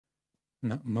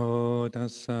Namo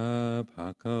tassa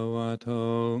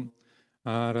bhagavato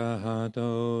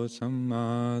arahato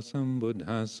samma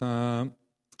sambuddhassa.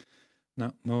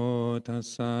 Namo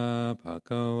tassa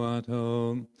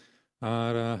bhagavato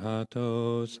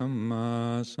arahato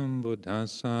samma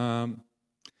sambuddhassa.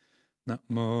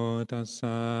 Namo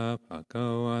tassa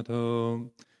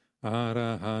bhagavato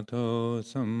arahato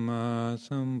samma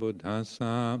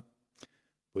sambuddhassa.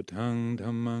 Buddhang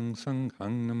dhammang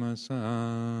sanghang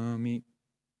namasami.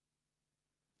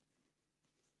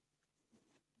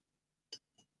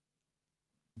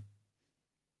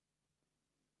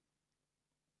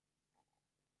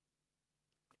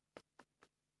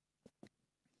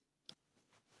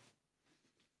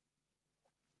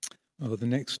 The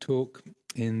next talk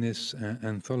in this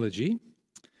anthology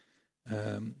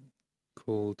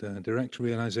called Direct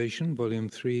Realization, Volume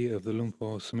 3 of the Luang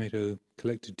Por Sumedho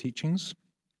Collected Teachings.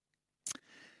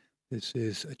 This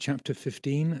is Chapter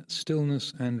 15,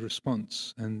 Stillness and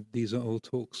Response, and these are all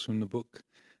talks from the book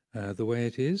The Way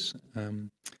It Is,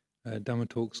 Dhamma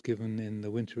talks given in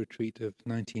the winter retreat of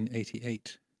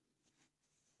 1988.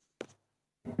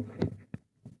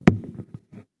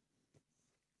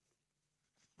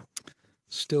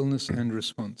 Stillness and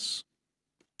response.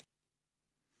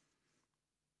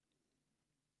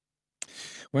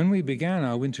 When we began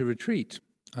our winter retreat,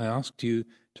 I asked you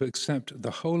to accept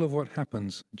the whole of what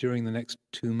happens during the next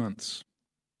 2 months.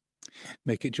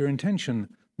 Make it your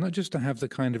intention not just to have the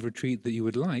kind of retreat that you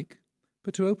would like,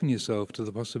 but to open yourself to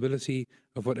the possibility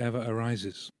of whatever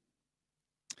arises.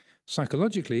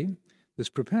 Psychologically, this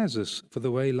prepares us for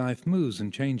the way life moves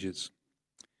and changes.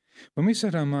 When we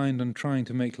set our mind on trying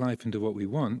to make life into what we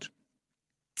want,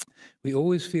 we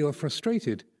always feel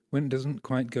frustrated when it doesn't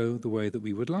quite go the way that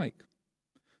we would like.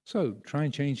 So try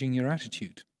changing your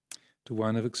attitude to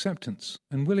one of acceptance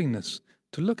and willingness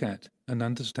to look at and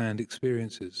understand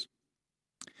experiences,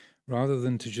 rather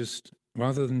than just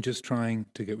trying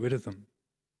to get rid of them.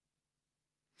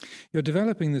 You're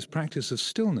developing this practice of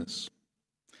stillness,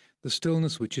 the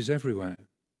stillness which is everywhere.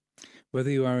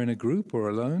 Whether you are in a group or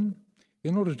alone,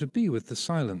 in order to be with the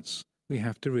silence, we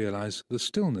have to realize the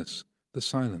stillness, the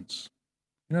silence.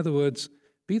 In other words,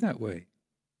 be that way.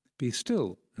 Be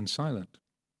still and silent.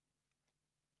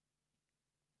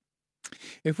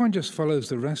 If one just follows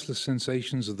the restless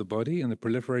sensations of the body and the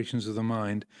proliferations of the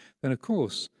mind, then of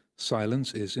course,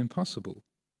 silence is impossible.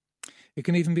 It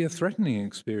can even be a threatening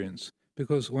experience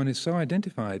because one is so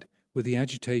identified with the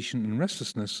agitation and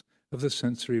restlessness of the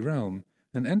sensory realm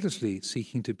and endlessly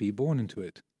seeking to be born into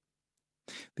it.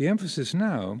 The emphasis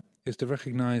now is to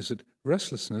recognize that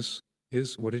restlessness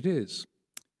is what it is.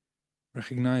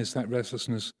 Recognize that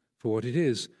restlessness for what it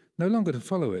is, no longer to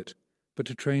follow it, but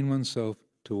to train oneself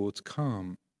towards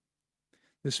calm.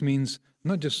 This means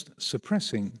not just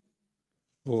suppressing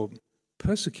or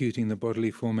persecuting the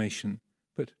bodily formation,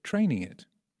 but training it,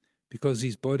 because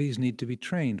these bodies need to be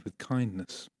trained with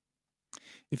kindness.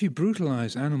 If you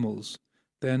brutalize animals,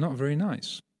 they are not very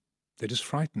nice. They're just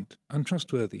frightened,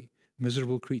 untrustworthy,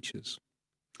 miserable creatures.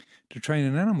 To train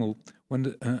an animal,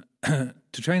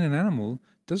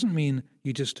 doesn't mean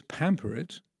you just pamper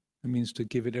it. It means to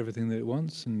give it everything that it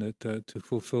wants and to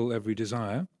fulfill every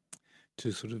desire,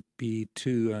 to sort of be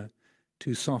too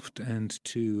soft and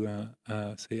too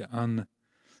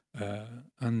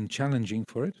unchallenging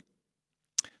for it.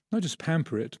 Not just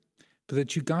pamper it, but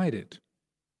that you guide it.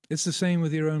 It's the same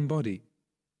with your own body.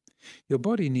 Your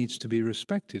body needs to be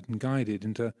respected and guided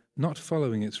into not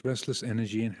following its restless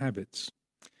energy and habits.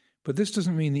 But this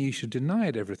doesn't mean that you should deny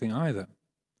it everything either.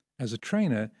 As a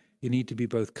trainer, you need to be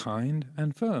both kind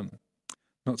and firm,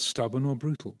 not stubborn or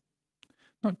brutal.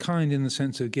 Not kind in the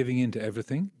sense of giving in to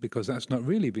everything, because that's not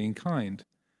really being kind,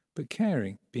 but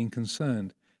caring, being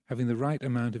concerned, having the right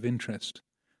amount of interest,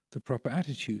 the proper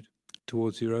attitude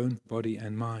towards your own body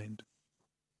and mind.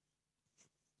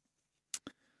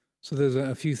 So there's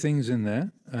a few things in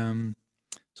there.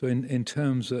 So in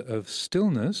terms of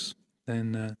stillness,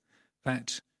 then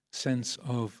that sense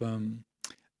of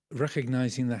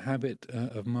recognizing the habit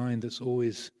of mind that's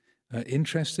always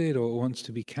interested or wants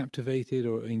to be captivated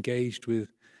or engaged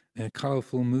with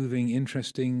colorful, moving,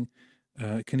 interesting,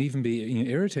 can even be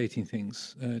irritating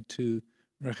things, to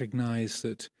recognize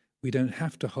that we don't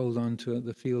have to hold on to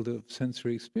the field of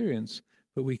sensory experience,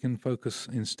 but we can focus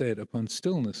instead upon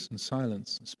stillness and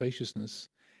silence and spaciousness,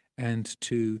 and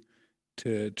to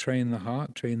train the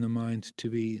heart, train the mind to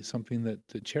be something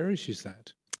that cherishes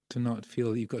that, to not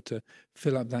feel that you've got to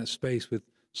fill up that space with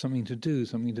something to do,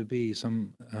 something to be,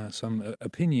 some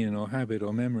opinion or habit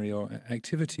or memory or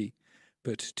activity,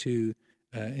 but to,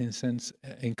 in a sense,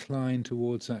 incline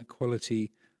towards that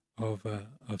quality of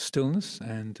stillness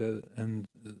and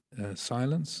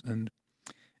silence, and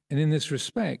in this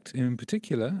respect, in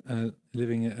particular,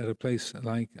 living at a place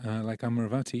like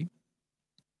Amaravati,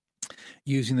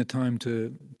 using the time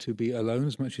to be alone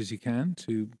as much as you can,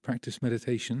 to practice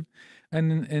meditation,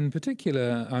 and in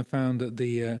particular, I found that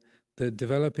the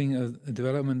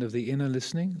development of the inner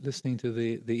listening to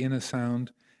the inner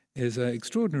sound, is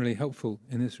extraordinarily helpful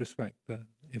in this respect.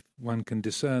 If one can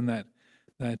discern that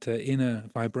inner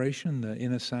vibration, the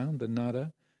inner sound, the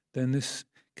nada, then this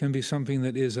can be something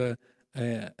that is a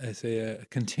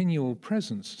continual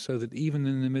presence, so that even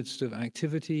in the midst of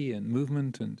activity and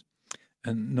movement and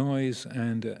noise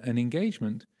and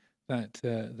engagement,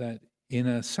 that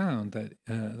inner sound,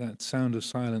 that sound of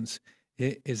silence,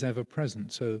 is ever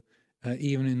present. So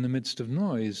even in the midst of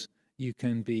noise, you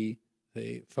can be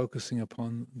focusing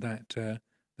upon that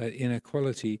inner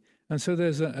quality, and so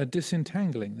there's a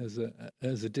disentangling,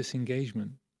 there's a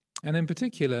disengagement, and in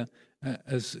particular,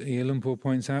 as Lumpur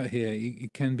points out here,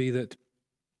 it can be that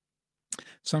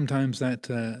sometimes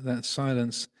that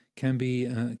silence can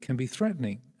be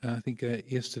threatening. I think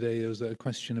yesterday there was a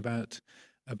question about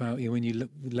when you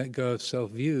let go of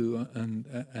self-view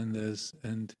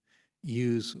and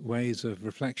use ways of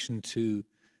reflection to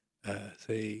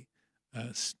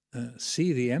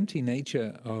see the empty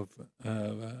nature of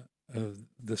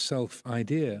the self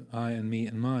idea, I and me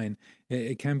and mine.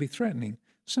 It can be threatening.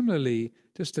 Similarly,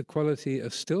 just the quality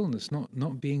of stillness,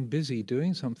 not being busy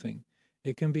doing something,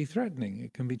 it can be threatening.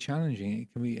 It can be challenging.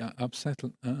 It can be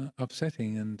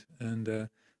upsetting, and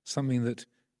something that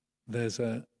there's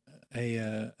a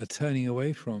turning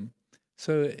away from.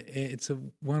 So it's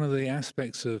one of the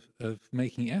aspects of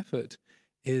making effort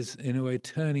is, in a way,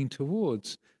 turning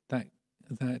towards that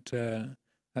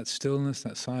stillness,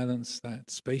 that silence, that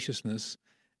spaciousness,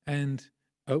 and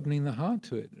opening the heart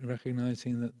to it,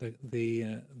 recognizing that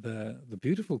the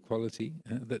beautiful quality,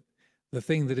 that the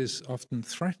thing that is often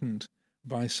threatened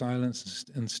by silence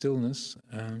and stillness,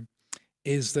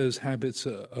 is those habits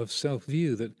of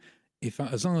self-view, that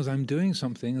as long as I'm doing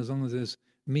something, as long as there's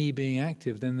me being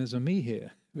active, then there's a me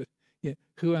here. But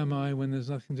who am I when there's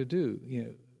nothing to do?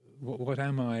 What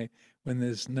am I when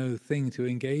there's no thing to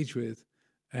engage with?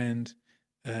 And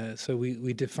so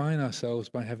we define ourselves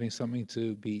by having something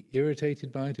to be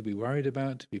irritated by, to be worried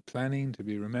about, to be planning, to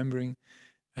be remembering,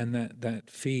 and that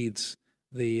feeds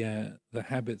the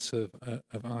habits of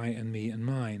I and me and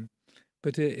mine.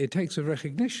 But it takes a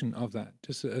recognition of that,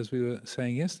 just as we were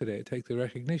saying yesterday. It takes a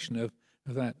recognition of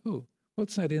that. Oh,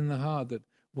 what's that in the heart that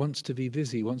wants to be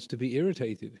busy, wants to be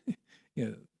irritated?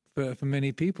 For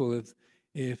many people,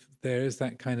 if there is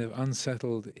that kind of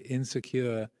unsettled,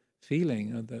 insecure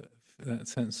feeling, or that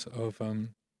sense of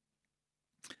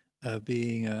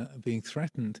being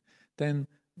threatened, then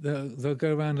they'll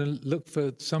go around and look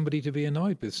for somebody to be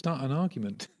annoyed with, start an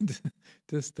argument,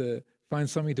 just to find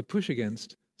something to push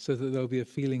against, so that there'll be a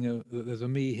feeling that there's a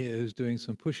me here who's doing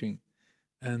some pushing,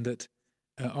 and that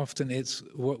often it's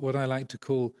what I like to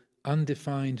call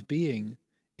undefined being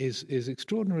is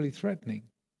extraordinarily threatening.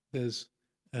 There's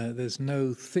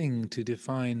no thing to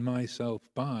define myself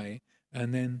by,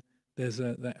 and then there's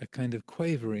a kind of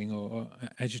quavering or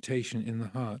agitation in the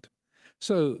heart.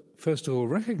 So first of all,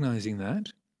 recognizing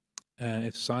that,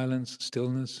 if silence,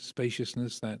 stillness,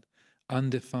 spaciousness, that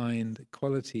undefined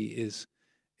quality is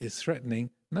threatening,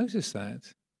 notice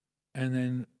that, and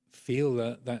then feel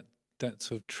that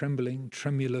sort of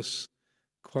tremulous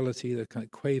quality, the kind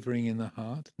of quavering in the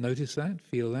heart. Notice that,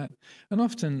 feel that, and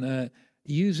often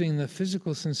using the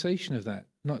physical sensation of that,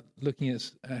 not looking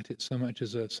at it so much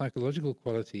as a psychological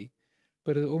quality,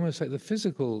 but almost like the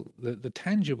physical, the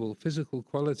tangible physical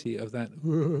quality of that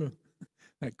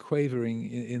that quavering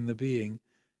in the being.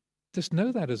 Just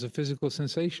know that as a physical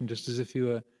sensation, just as if you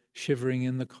were shivering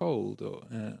in the cold, or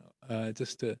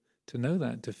just to know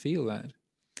that, to feel that,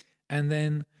 and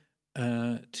then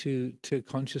to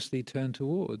consciously turn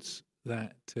towards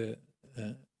that the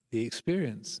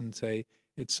experience and say,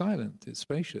 it's silent, it's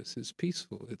spacious, it's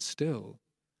peaceful, it's still.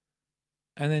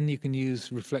 And then you can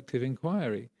use reflective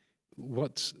inquiry.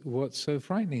 What's so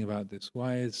frightening about this?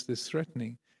 Why is this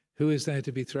threatening? Who is there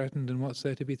to be threatened, and what's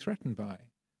there to be threatened by?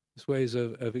 There's ways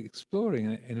of exploring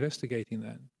and investigating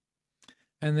that.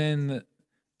 And then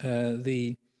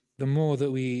the more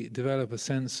that we develop a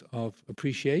sense of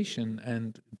appreciation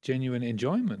and genuine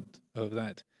enjoyment of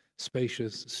that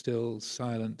spacious, still,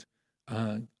 silent,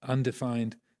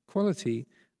 undefined quality,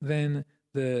 then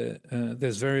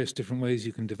there's various different ways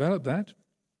you can develop that,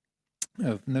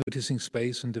 of noticing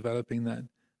space and developing that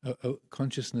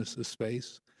consciousness of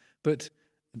space, but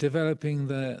developing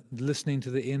the listening to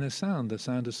the inner sound, the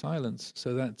sound of silence.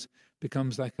 So that's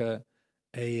becomes like a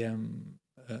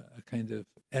kind of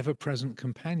ever-present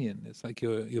companion. It's like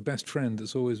your best friend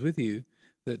that's always with you,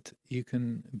 that you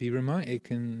can be it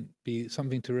can be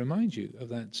something to remind you of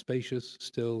that spacious,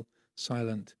 still,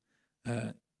 silent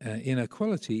inner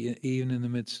quality, even in the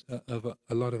midst of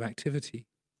a lot of activity.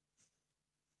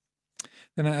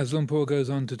 Then as Luang Por goes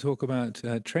on to talk about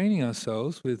training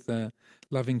ourselves with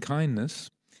loving kindness,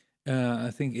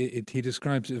 I think he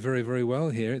describes it very, very well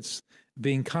here. It's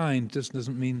being kind just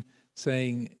doesn't mean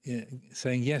saying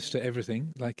yes to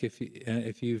everything. Like if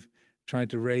you've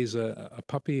tried to raise a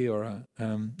puppy or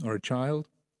a child,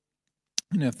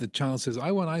 if the child says,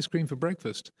 "I want ice cream for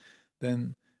breakfast,"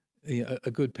 then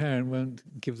a good parent won't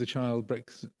give the child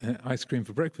ice cream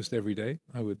for breakfast every day,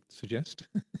 I would suggest.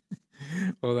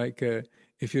 Or like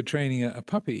if you're training a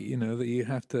puppy, that you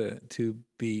have to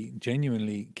be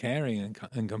genuinely caring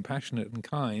and compassionate and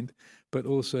kind, but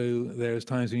also there's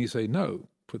times when you say, "No,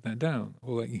 put that down,"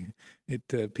 or like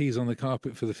it pees on the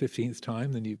carpet for the 15th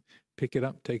time, then you pick it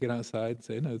up, take it outside, and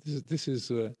say, "No, this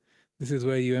is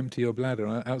where you empty your bladder,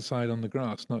 outside on the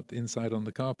grass, not inside on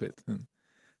the carpet." And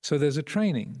so there's a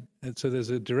training, and so there's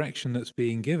a direction that's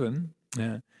being given,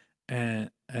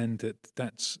 and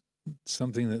that's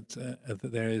something that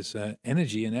there is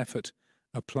energy and effort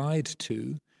applied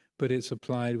to, but it's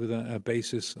applied with a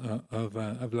basis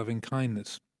of loving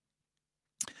kindness.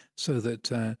 So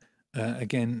that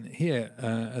again here,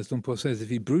 as Luang Por says,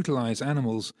 if you brutalize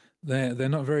animals, they're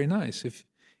not very nice.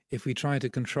 If we try to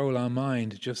control our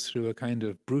mind just through a kind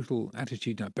of brutal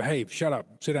attitude, now, behave, shut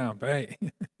up, sit down, behave,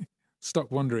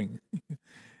 stop wandering.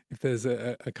 If there's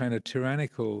a kind of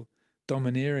tyrannical,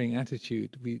 domineering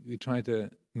attitude, we try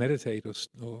to meditate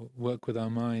or work with our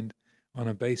mind on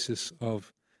a basis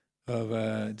of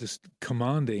just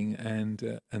commanding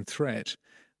and threat,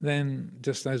 then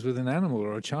just as with an animal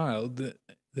or a child,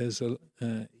 there's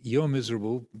you're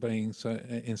miserable being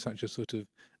in such a sort of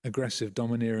aggressive,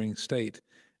 domineering state,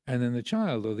 and then the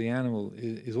child or the animal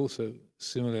is also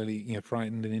similarly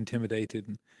frightened and intimidated.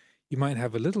 And you might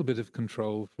have a little bit of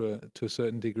control to a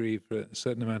certain degree for a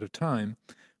certain amount of time,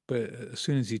 but as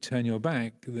soon as you turn your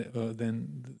back,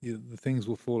 then the things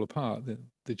will fall apart.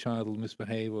 The child will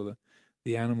misbehave, or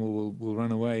the animal will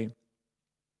run away,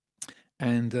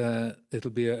 and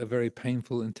it'll be a very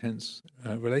painful, intense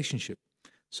relationship.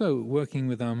 So working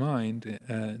with our mind,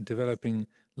 developing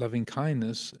loving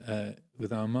kindness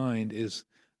with our mind, is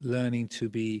learning to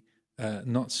be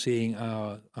not seeing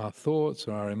our thoughts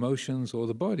or our emotions or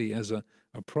the body as a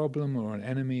problem or an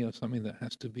enemy or something that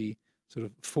has to be sort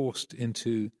of forced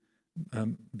into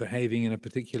behaving in a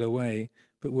particular way,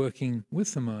 but working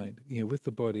with the mind, with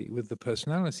the body, with the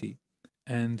personality,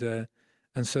 and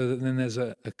so that then there's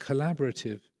a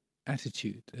collaborative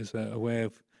attitude, as a way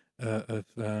of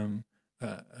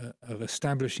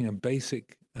establishing a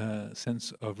basic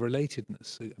sense of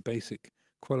relatedness, a basic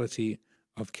quality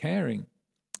of caring,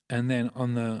 and then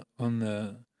on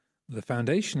the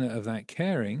foundation of that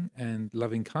caring and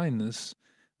loving kindness,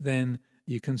 then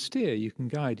you can steer, you can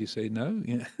guide. You say no.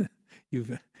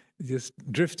 You've just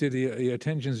drifted. Your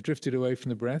attention's drifted away from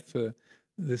the breath for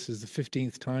this is the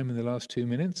 15th time in the last 2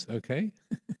 minutes. Okay.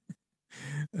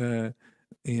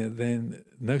 Then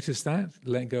notice that,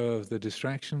 let go of the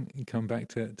distraction, and come back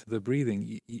to the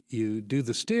breathing. You do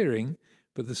the steering,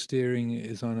 but the steering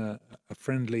is on a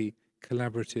friendly,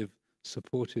 collaborative,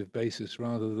 supportive basis,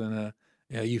 rather than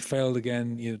you failed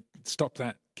again, stop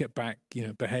that, get back,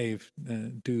 behave,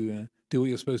 do what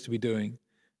you're supposed to be doing,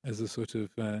 as a sort of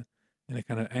in a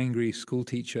kind of angry school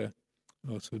teacher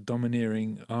or sort of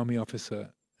domineering army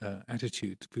officer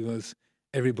attitude, because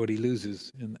everybody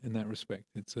loses in that respect.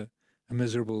 It's a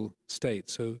miserable state.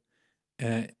 So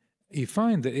you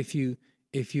find that if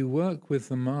you work with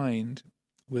the mind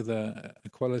with a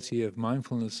quality of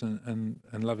mindfulness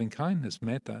and loving kindness,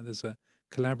 metta, there's a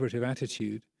collaborative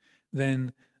attitude,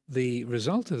 then the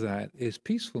result of that is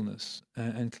peacefulness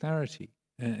and clarity.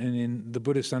 And in the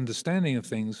Buddhist understanding of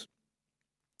things,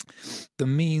 the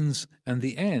means and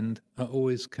the end are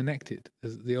always connected.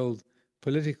 As the old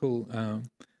political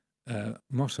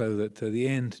motto that the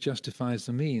end justifies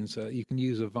the means. You can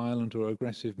use a violent or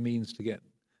aggressive means to get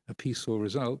a peaceful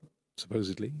result,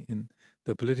 supposedly, in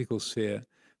the political sphere.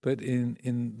 But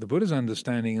in the Buddha's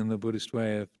understanding and the Buddhist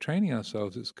way of training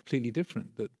ourselves, it's completely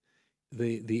different, that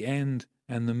the end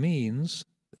and the means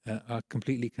are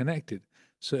completely connected.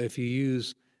 So if you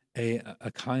use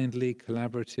a kindly,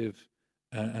 collaborative,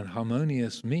 and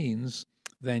harmonious means,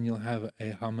 then you'll have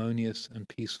a harmonious and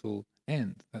peaceful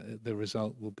end. The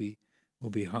result will be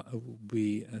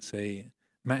say,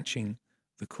 matching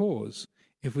the cause.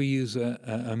 If we use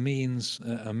a means,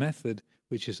 a method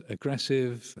which is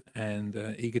aggressive and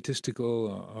egotistical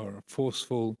or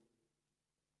forceful,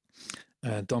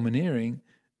 domineering,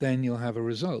 then you'll have a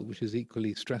result which is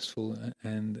equally stressful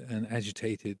and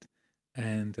agitated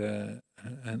and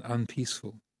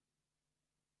unpeaceful.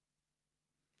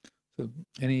 So,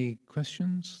 any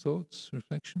questions, thoughts,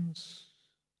 reflections?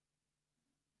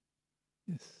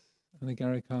 Yes,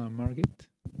 Anagarika Margit.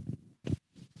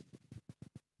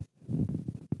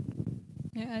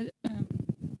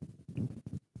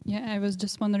 I was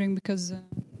just wondering because,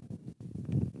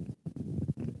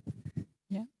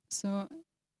 so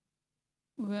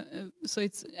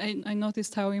it's I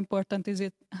noticed how important is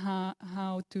it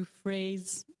how to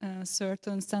phrase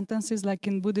certain sentences. Like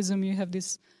in Buddhism, you have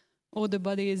this, the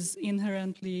body is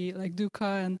inherently like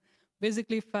dukkha, and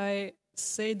basically if I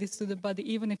say this to the body,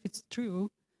 even if it's true,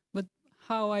 but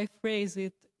how I phrase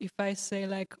it, if I say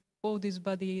like, this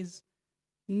body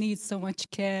needs so much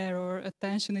care or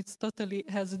attention, it's totally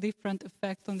has a different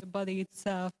effect on the body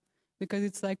itself, because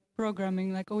it's like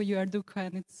programming, like, you are dukkha,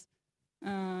 and it's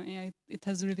it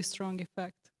has a really strong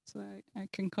effect. So I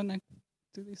can connect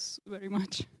to this very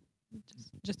much.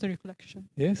 Just a reflection.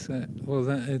 Yes, well,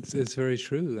 it's very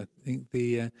true. I think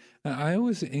I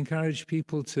always encourage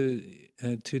people to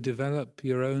develop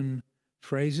your own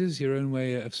phrases, your own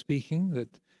way of speaking. That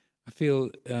I feel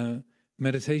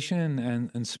meditation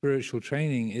and spiritual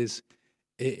training is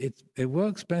it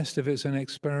works best if it's an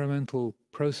experimental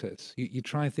process. You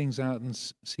try things out and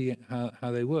see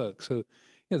how they work. So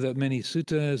there are many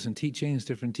suttas and teachings,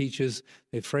 different teachers,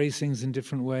 they phrase things in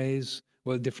different ways,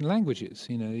 different languages.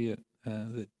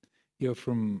 That you're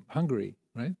from Hungary,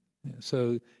 right?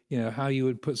 So how you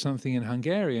would put something in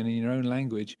Hungarian in your own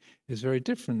language is very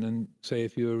different than, say,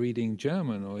 if you were reading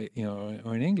German or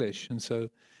in English. And so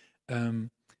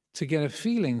to get a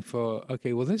feeling for,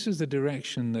 okay, well, this is the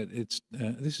direction that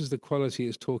this is the quality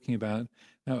it's talking about.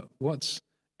 Now, what's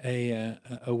a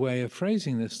way of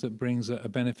phrasing this that brings a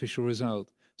beneficial result?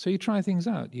 So you try things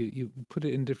out. You put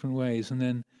it in different ways, and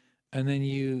then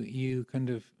you kind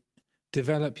of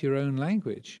develop your own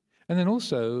language. And then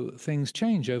also things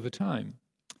change over time,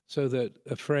 so that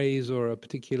a phrase or a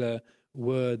particular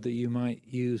word that you might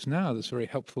use now that's very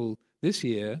helpful this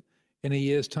year, in a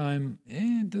year's time,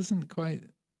 it doesn't quite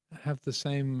have the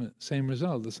same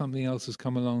result. There's something else has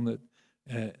come along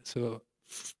that sort of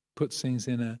puts things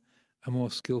in a more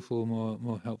skillful,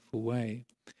 more helpful way.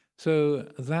 So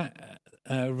that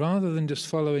rather than just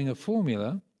following a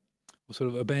formula or sort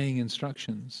of obeying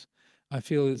instructions, I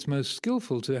feel it's most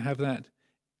skillful to have that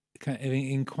kind of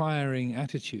inquiring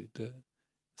attitude, to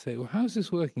say, well, how's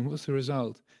this working? What's the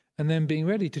result? And then being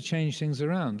ready to change things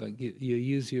around, like you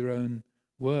use your own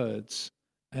words,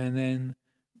 and then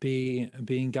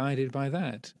being guided by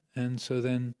that. And so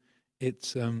then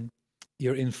it's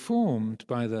you're informed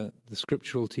by the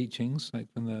scriptural teachings,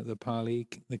 like from the Pali,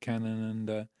 the Canon,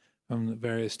 and from the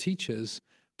various teachers.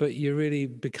 But you really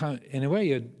become, in a way,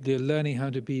 you're learning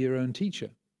how to be your own teacher,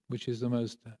 which is the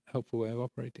most helpful way of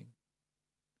operating.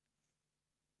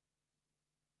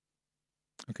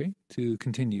 Okay, to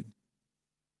continue.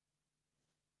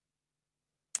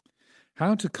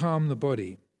 How to calm the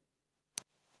body.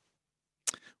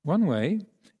 One way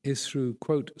is through,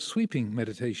 quote, sweeping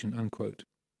meditation, unquote,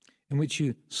 in which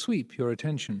you sweep your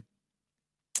attention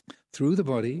through the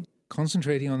body,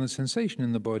 concentrating on the sensation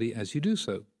in the body as you do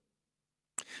so.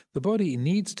 The body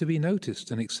needs to be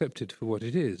noticed and accepted for what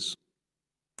it is.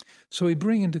 So we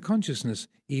bring into consciousness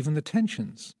even the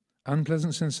tensions,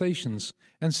 unpleasant sensations,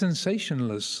 and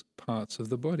sensationless parts of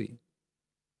the body.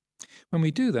 When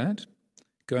we do that,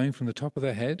 going from the top of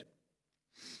the head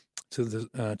to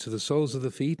the soles of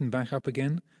the feet and back up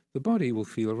again, the body will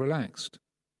feel relaxed.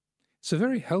 It's a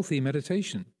very healthy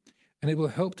meditation, and it will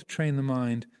help to train the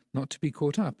mind not to be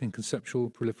caught up in conceptual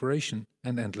proliferation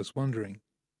and endless wandering.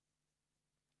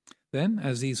 Then,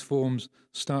 as these forms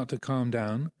start to calm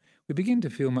down, we begin to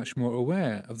feel much more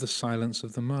aware of the silence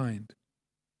of the mind.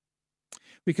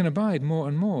 We can abide more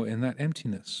and more in that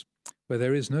emptiness, where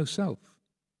there is no self,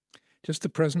 just the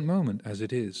present moment as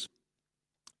it is.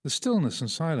 The stillness and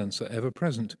silence are ever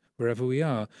present wherever we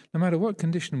are, no matter what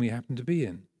condition we happen to be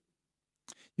in.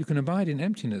 You can abide in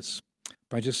emptiness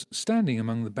by just standing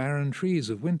among the barren trees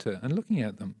of winter and looking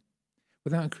at them,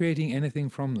 without creating anything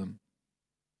from them.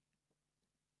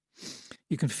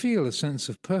 You can feel a sense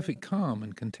of perfect calm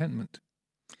and contentment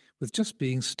with just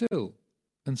being still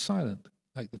and silent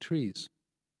like the trees.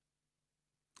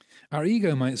 Our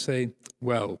ego might say,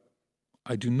 well,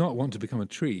 I do not want to become a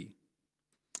tree.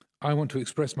 I want to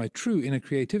express my true inner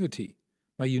creativity,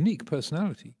 my unique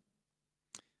personality.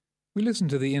 We listen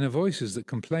to the inner voices that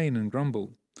complain and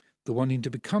grumble, the wanting to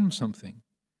become something,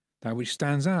 that which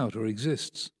stands out or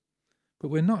exists. But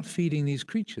we're not feeding these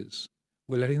creatures.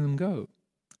 We're letting them go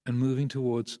and moving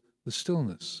towards the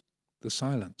stillness, the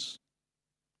silence.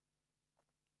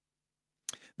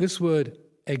 This word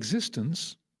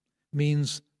existence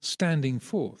means standing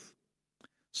forth.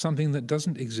 Something that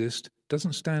doesn't exist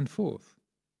doesn't stand forth.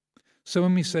 So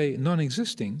when we say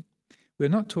non-existing, we're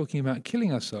not talking about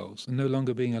killing ourselves and no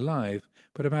longer being alive,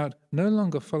 but about no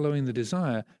longer following the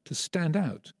desire to stand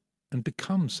out and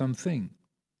become something,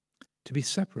 to be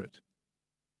separate.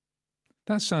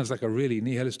 That sounds like a really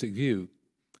nihilistic view.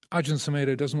 Ajahn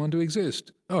Sumedho doesn't want to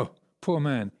exist. Oh, poor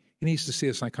man, he needs to see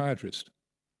a psychiatrist.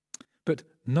 But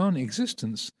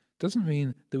non-existence doesn't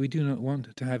mean that we do not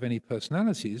want to have any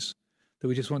personalities, that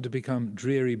we just want to become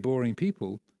dreary, boring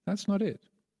people. That's not it.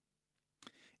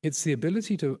 It's the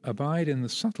ability to abide in the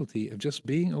subtlety of just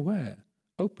being aware,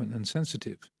 open and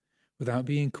sensitive, without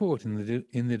being caught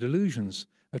in the delusions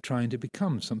of trying to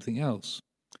become something else,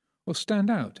 or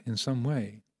stand out in some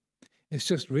way. It's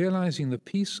just realizing the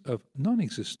peace of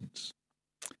non-existence,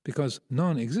 because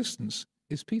non-existence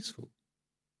is peaceful.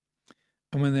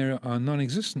 And when there are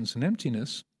non-existence and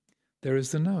emptiness, there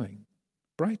is the knowing,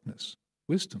 brightness,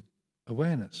 wisdom,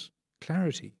 awareness,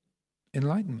 clarity,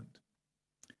 enlightenment.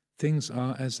 Things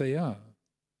are as they are,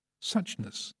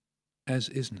 suchness as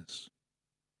isness.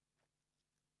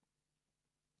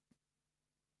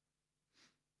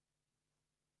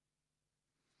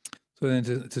 So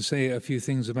then to say a few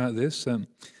things about this,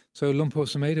 so Luang Por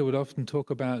Sumedho would often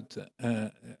talk about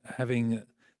having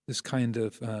this kind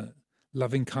of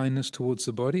loving kindness towards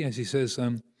the body. As he says,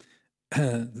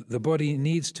 the body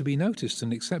needs to be noticed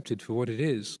and accepted for what it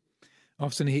is.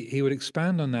 Often he would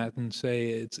expand on that and say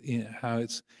it's, how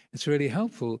it's really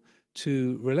helpful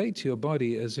to relate to your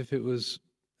body as if it was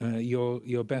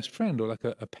your best friend, or like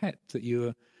a pet that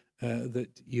you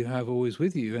have always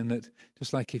with you, and that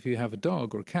just like if you have a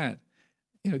dog or a cat,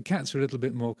 cats are a little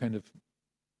bit more kind of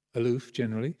aloof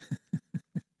generally.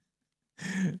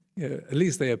 At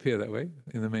least they appear that way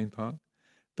in the main part.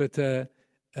 But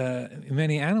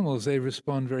many animals, they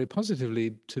respond very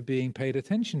positively to being paid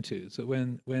attention to. So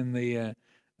when they're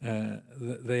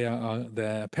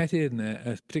petted,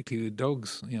 and particularly with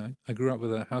dogs, I grew up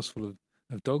with a house full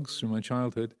of dogs through my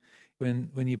childhood.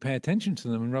 When you pay attention to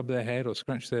them and rub their head or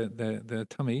scratch their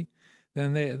tummy,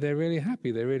 then they're really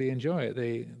happy. They really enjoy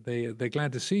it. They're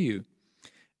glad to see you.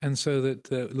 And so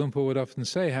that Luang Por would often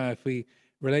say how if we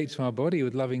relate to our body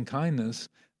with loving kindness,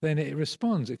 then it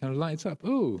responds. It kind of lights up.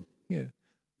 Oh, yeah,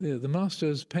 the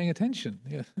master's paying attention.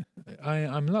 Yeah,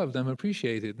 I'm loved. I'm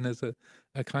appreciated. And there's a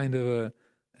kind of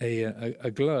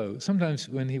a glow. Sometimes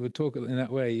when he would talk in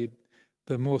that way,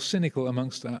 the more cynical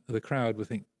amongst the crowd would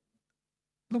think,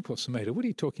 Luang Por Sumedho, what are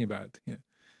you talking about?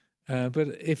 But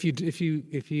if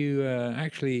you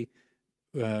actually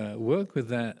work with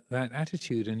that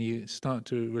attitude and you start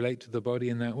to relate to the body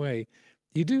in that way,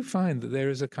 you do find that there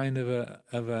is a kind of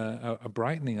a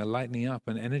brightening, a lightening up,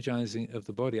 an energizing of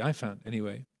the body, I found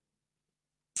anyway.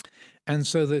 And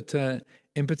so that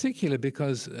in particular,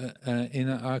 because in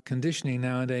our conditioning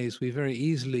nowadays, we very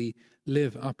easily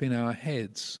live up in our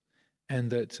heads,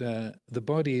 and that the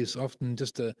body is often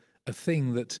just a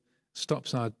thing that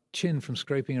stops our chin from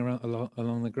scraping around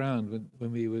along the ground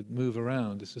when we would move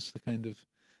around. It's just a kind of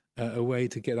a way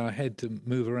to get our head to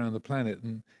move around the planet.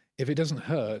 And if it doesn't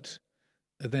hurt,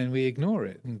 then we ignore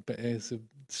it and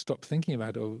stop thinking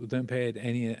about it, or don't pay it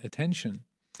any attention.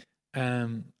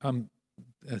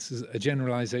 This is a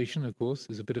generalization, of course.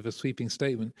 There's a bit of a sweeping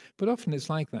statement, but often it's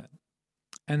like that.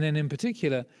 And then in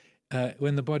particular,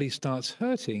 when the body starts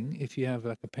hurting, if you have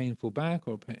like a painful back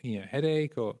or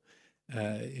headache or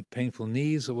painful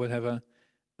knees or whatever,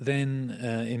 then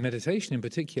in meditation in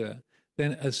particular,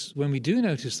 then when we do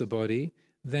notice the body,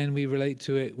 then we relate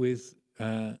to it with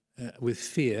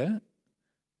fear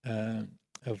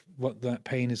of what that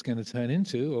pain is going to turn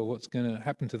into, or what's going to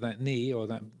happen to that knee or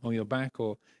your back,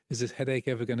 or is this headache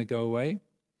ever going to go away,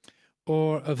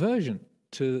 or aversion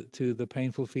to the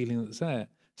painful feeling that's there.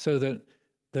 So that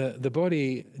the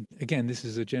body, again, this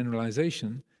is a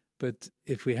generalization, but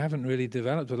if we haven't really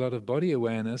developed a lot of body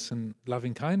awareness and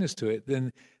loving kindness to it,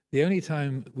 then the only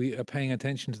time we are paying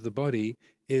attention to the body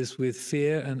is with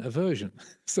fear and aversion.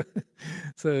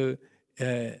 So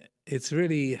it's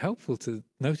really helpful to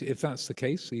notice, if that's the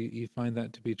case, you find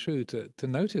that to be true, to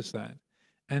notice that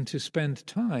and to spend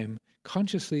time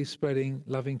consciously spreading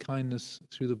loving kindness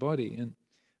through the body. And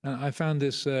I found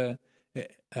this very,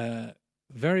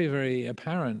 very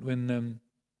apparent when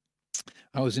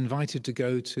I was invited to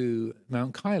go to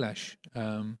Mount Kailash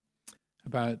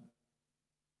about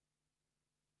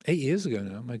 8 years ago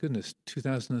now, my goodness,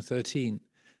 2013.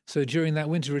 So during that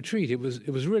winter retreat, it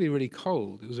was really, really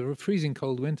cold. It was a freezing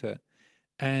cold winter,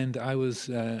 and I was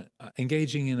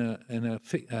engaging in a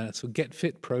sort of Get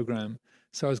Fit program.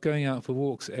 So I was going out for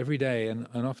walks every day, and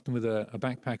often with a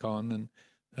backpack on,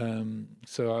 and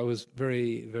so I was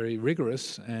very, very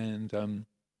rigorous and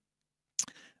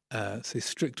so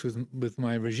strict with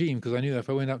my regime, because I knew if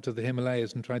I went up to the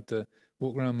Himalayas and tried to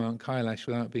walk around Mount Kailash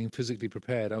without being physically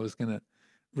prepared, I was going to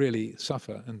really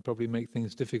suffer and probably make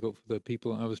things difficult for the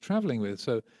people I was traveling with.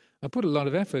 So I put a lot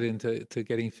of effort into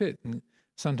getting fit, and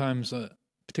sometimes,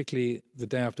 particularly the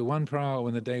day after one trial,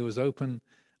 when the day was open,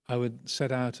 I would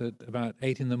set out at about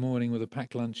 8 in the morning with a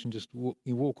packed lunch and just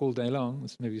walk all day long.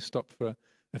 Maybe stop for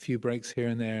a few breaks here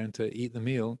and there and to eat the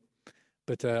meal.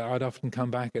 But I'd often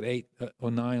come back at 8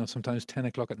 or 9 or sometimes 10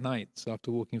 o'clock at night. So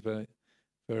after walking for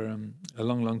a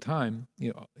long, long time,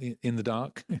 in the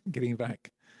dark, getting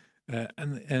back,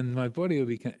 and my body would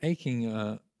be aching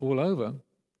all over,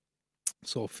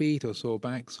 sore feet or sore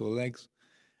backs or legs,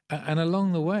 and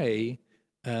along the way,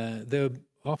 there would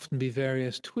often be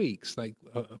various tweaks, like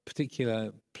a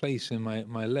particular place in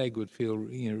my leg would feel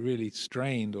really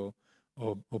strained or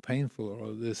painful,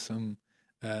 or there's some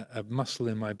a muscle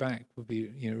in my back would be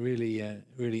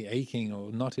really aching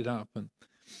or knotted up,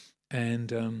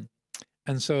 and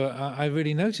so I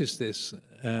really noticed this,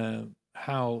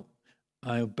 how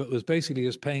I was basically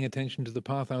just paying attention to the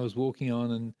path I was walking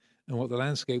on and what the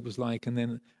landscape was like, and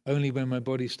then only when my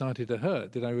body started to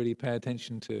hurt did I really pay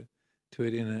attention to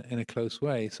it in a close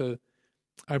way. So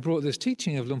I brought this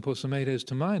teaching of Luang Por Sumedho's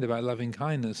to mind about loving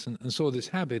kindness, and saw this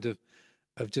habit of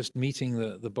just meeting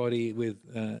the body with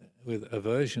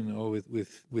aversion or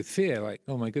with fear, like,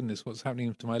 oh my goodness, what's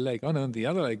happening to my leg? Oh no, the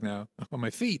other leg now, or my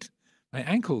feet, my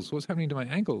ankles, what's happening to my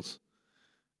ankles?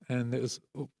 And it was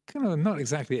kind of not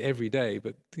exactly every day,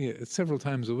 but several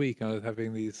times a week I was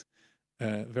having these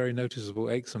very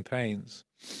noticeable aches and pains.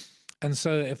 And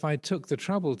so if I took the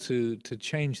trouble to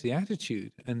change the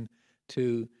attitude and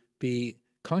to be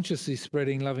consciously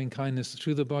spreading loving kindness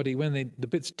through the body when the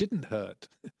bits didn't hurt,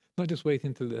 not just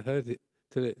waiting till it hurt,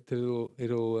 till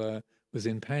it all was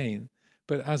in pain,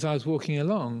 but as I was walking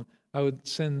along, I would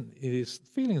send these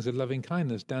feelings of loving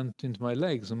kindness down into my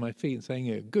legs and my feet,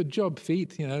 saying, "Good job,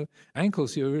 feet.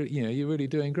 Ankles. You're really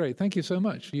doing great. Thank you so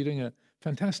much. You're doing a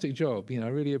fantastic job. I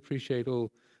really appreciate all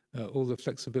the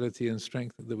flexibility and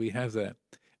strength that we have there."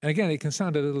 And again, it can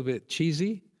sound a little bit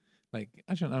cheesy, like,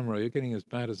 Ajahn Amaro, you're getting as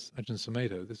bad as Ajahn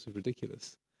Sumedho. This is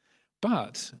ridiculous.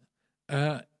 But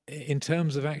in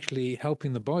terms of actually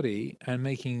helping the body and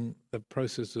making the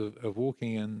process of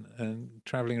walking and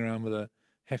traveling around with a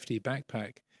hefty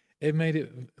backpack, it made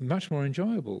it much more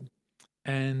enjoyable,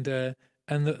 and the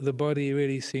body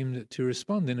really seemed to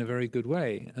respond in a very good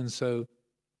way. And so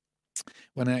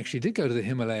when I actually did go to the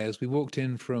Himalayas, we walked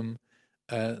in from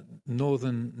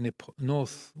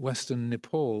northwestern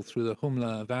Nepal through the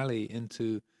Humla Valley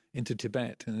into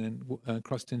Tibet, and then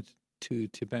crossed into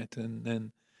Tibet, and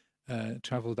then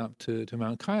traveled up to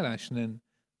Mount Kailash, and then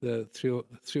the three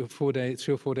or four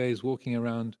days walking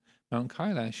around Mount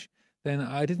Kailash, then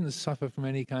I didn't suffer from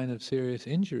any kind of serious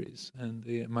injuries, and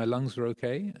my lungs were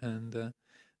okay, and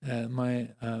my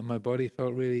body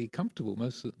felt really comfortable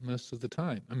most of the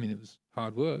time. I mean, it was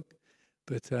hard work,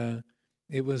 but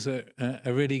it was a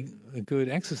really good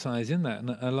exercise in that.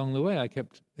 And along the way, I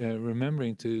kept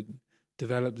remembering to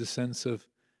develop the sense of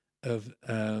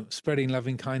spreading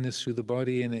loving kindness through the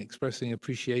body and expressing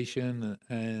appreciation,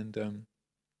 and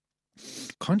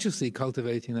consciously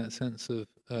cultivating that sense of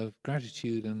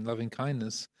gratitude and loving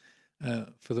kindness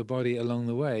for the body along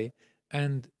the way,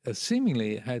 and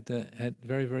seemingly had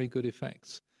very, very good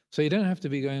effects. So you don't have to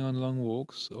be going on long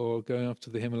walks or going off to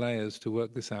the Himalayas to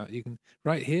work this out. You can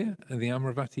right here at the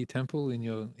Amaravati temple in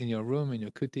your room, in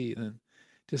your kuti, and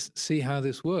just see how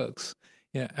this works.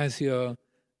 As you're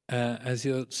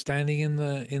standing in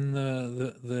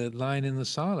the line in the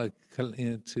sala,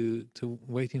 to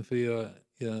waiting for your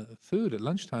food at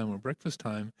lunchtime or breakfast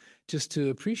time, just to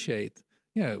appreciate,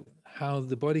 how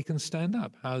the body can stand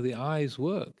up, how the eyes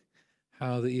work,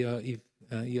 how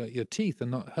your teeth are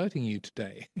not hurting you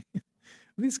today.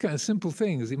 These kind of simple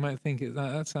things, you might think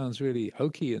that sounds really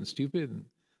hokey and stupid. And,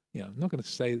 I'm not going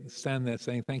to stand there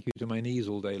saying thank you to my knees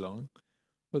all day long,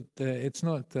 but it's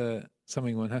not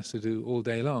something one has to do all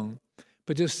day long.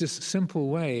 But just this simple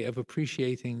way of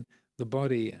appreciating the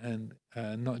body, and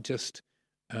not just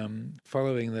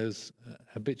following those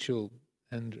habitual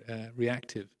and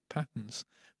reactive patterns,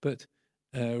 but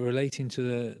relating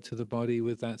to the body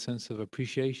with that sense of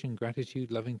appreciation,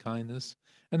 gratitude, loving kindness,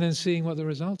 and then seeing what the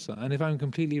results are. And if I'm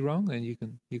completely wrong, then you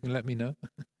can let me know.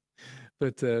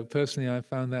 But personally, I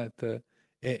found that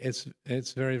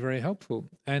it's very, very helpful.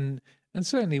 And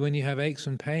certainly when you have aches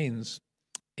and pains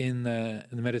in the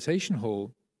meditation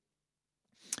hall,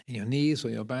 in your knees or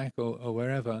your back or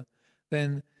wherever,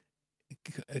 then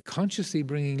consciously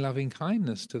bringing loving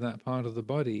kindness to that part of the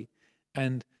body,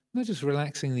 and not just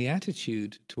relaxing the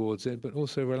attitude towards it, but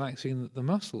also relaxing the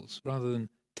muscles rather than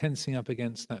tensing up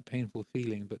against that painful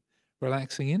feeling, but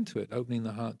relaxing into it, opening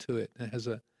the heart to it. It has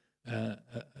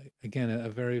again a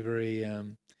very, very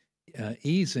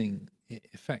easing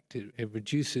effect. It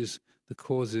reduces the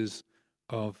causes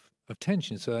of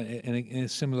tension. So in a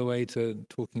similar way to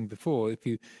talking before, if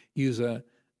you use a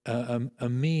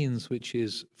means which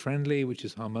is friendly, which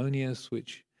is harmonious,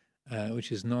 which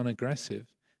is non-aggressive,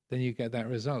 then you get that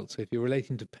result. So if you're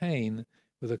relating to pain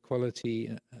with a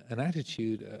quality, an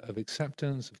attitude of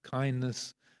acceptance, of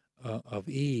kindness, of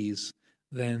ease,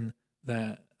 then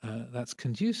that's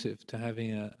conducive to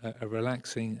having a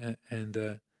relaxing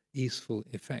and easeful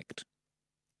effect.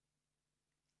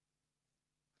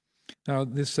 Now,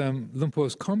 this Luang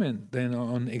Por's comment then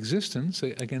on existence,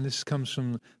 again, this comes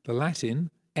from the Latin.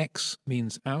 Ex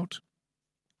means out,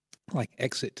 like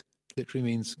exit. Literally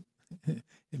means it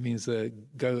means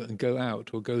go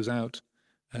out or goes out.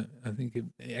 I think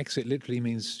exit literally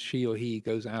means she or he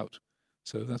goes out.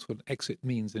 So that's what exit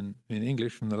means in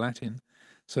English from the Latin.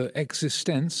 So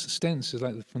existence, stens is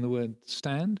like from the word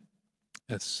stand.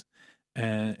 That's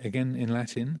again in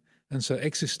Latin. And so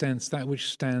existence, that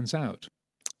which stands out.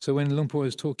 So when Luang Por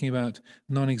is talking about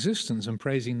non-existence and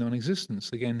praising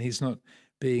non-existence, again, he's not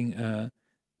being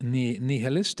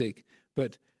nihilistic,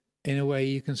 but in a way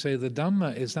you can say the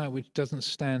Dhamma is that which doesn't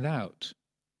stand out.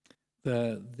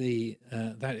 That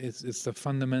is, it's the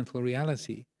fundamental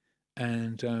reality,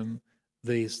 and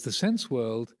the sense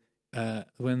world,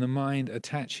 when the mind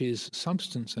attaches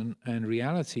substance and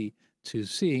reality to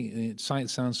seeing,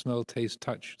 sight, sound, smell, taste,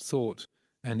 touch, thought,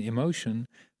 and emotion,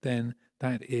 then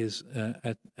that is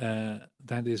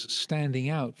standing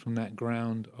out from that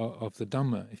ground of the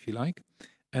Dhamma, if you like.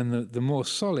 And the more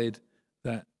solid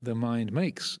that the mind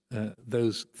makes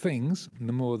those things,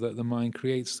 the more that the mind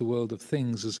creates the world of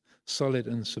things as solid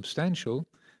and substantial,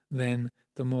 then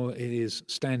the more it is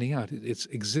standing out, it's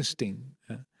existing.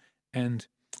 And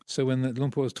so when the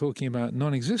Luang Por is talking about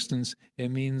non-existence, it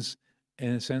means,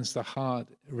 in a sense, the heart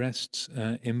rests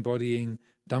embodying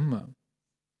Dhamma.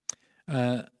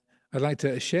 I'd like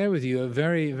to share with you a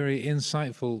very, very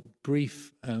insightful,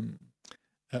 brief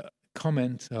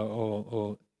comment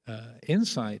or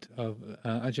insight of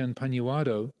Ajahn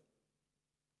Panyawado,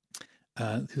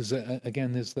 who's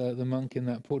again there's the monk in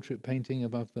that portrait painting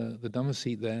above the Dhamma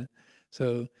seat there.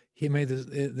 So he made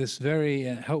this very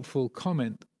helpful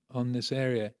comment on this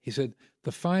area. He said,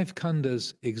 the 5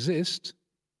 khandhas exist,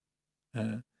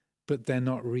 but they're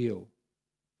not real.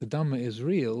 The Dhamma is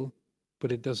real,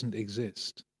 but it doesn't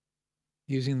exist.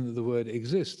 Using the word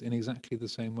exist in exactly the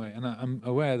same way. And I'm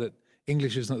aware that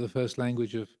English is not the first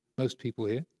language of most people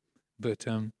here, but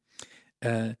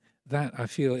that I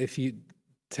feel if you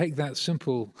take that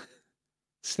simple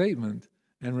statement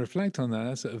and reflect on that,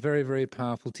 that's a very, very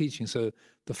powerful teaching. So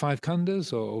the 5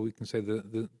 khandhas, or we can say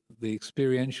the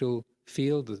experiential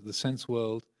field, the sense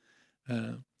world,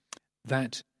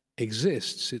 that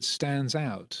exists, it stands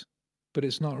out, but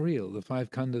it's not real. The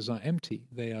 5 khandhas are empty.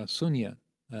 They are sunya.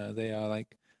 They are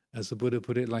like, as the Buddha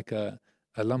put it, like a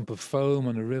lump of foam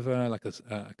on a river, like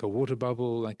a water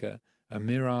bubble, like a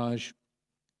mirage,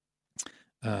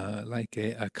 like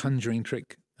a conjuring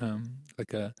trick,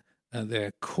 like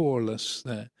they're coreless,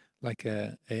 like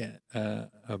a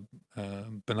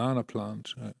banana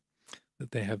plant,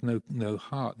 that they have no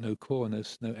heart, no core,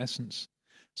 no essence.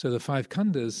 So the 5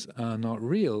 khandhas are not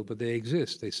real, but they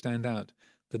exist, they stand out.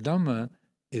 The Dhamma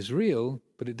is real,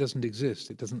 but it doesn't exist,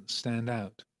 it doesn't stand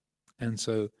out. And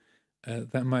so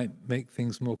that might make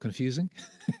things more confusing.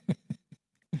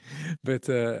 But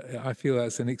I feel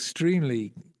that's an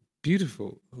extremely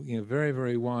beautiful, very,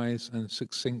 very wise and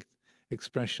succinct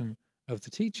expression of the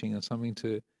teaching, and something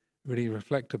to really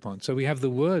reflect upon. So we have the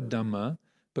word Dhamma,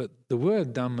 but the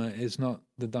word Dhamma is not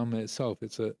the Dhamma itself.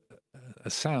 It's a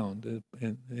sound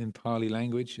in Pali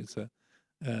language. It's a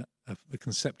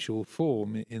conceptual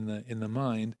form in the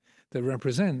mind that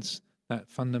represents that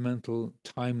fundamental,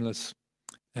 timeless,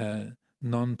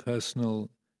 non-personal,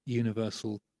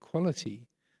 universal quality.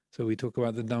 So we talk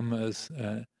about the Dhamma as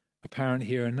apparent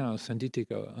here and now,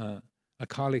 sanditiko,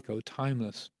 akaliko,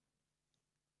 timeless,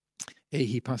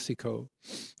 ehipassiko.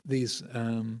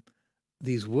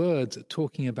 These words are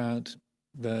talking about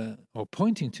or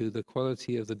pointing to the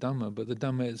quality of the Dhamma, but the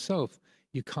Dhamma itself,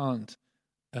 you can't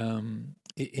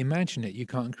imagine it. You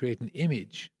can't create an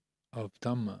image of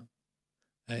Dhamma.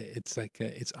 it's like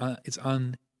it's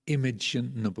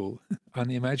unimaginable,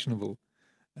 unimaginable.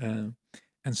 Um,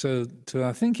 and so, to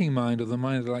our thinking mind, or the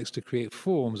mind that likes to create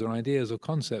forms or ideas or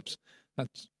concepts,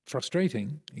 that's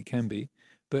frustrating. It can be,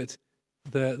 but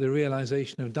the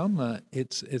realization of Dhamma,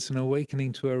 it's an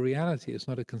awakening to a reality. It's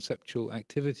not a conceptual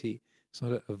activity. It's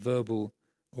not a verbal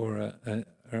or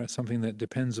or something that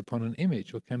depends upon an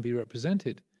image or can be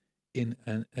represented in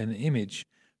an image,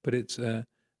 but it's a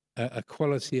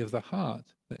quality of the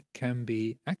heart that can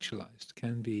be actualized,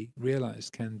 can be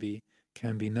realized, can be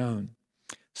known.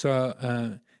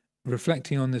 So,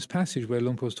 reflecting on this passage where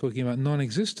Luang Por is talking about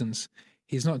non-existence,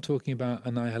 he's not talking about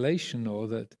annihilation, or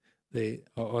that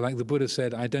or like the Buddha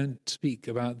said, I don't speak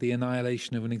about the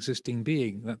annihilation of an existing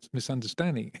being. That's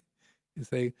misunderstanding. You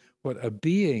say what a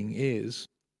being is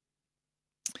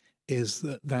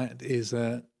that is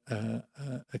a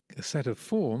set of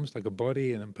forms, like a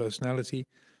body and a personality,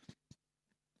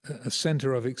 a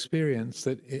center of experience,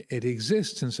 that it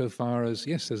exists insofar as,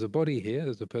 yes, there's a body here,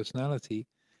 there's a personality,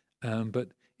 but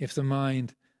if the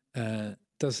mind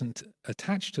doesn't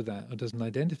attach to that or doesn't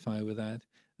identify with that,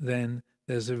 then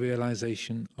there's a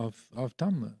realization of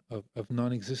Dhamma, of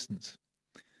non-existence.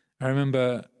 I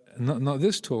remember not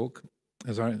this talk,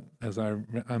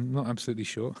 I'm not absolutely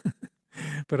sure,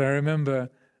 but I remember,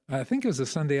 I think it was a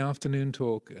Sunday afternoon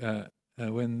talk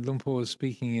when Luang Por was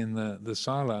speaking in the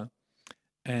sala,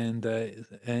 and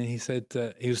he said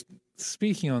he was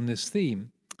speaking on this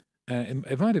theme.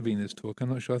 It might have been this talk. I'm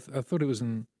not sure. I thought it was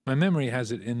in. My memory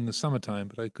has it in the summertime,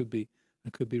 but I could be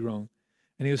wrong.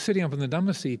 And he was sitting up in the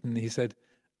Dhamma seat, and he said,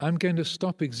 "I'm going to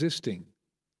stop existing.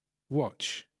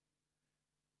 Watch."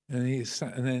 And he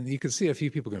sat, and then you could see a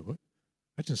few people going, "What?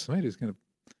 Ajahn Sumedho is going to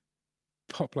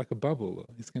pop like a bubble. Or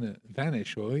he's going to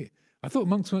vanish." Or I thought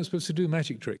monks weren't supposed to do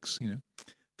magic tricks,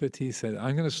 But he said,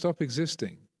 "I'm going to stop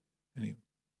existing." And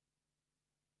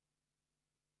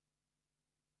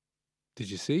did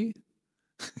you see?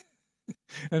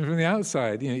 And from the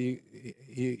outside,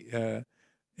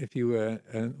 if you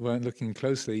weren't looking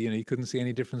closely, you couldn't see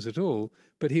any difference at all.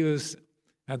 But he was,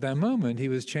 at that moment, he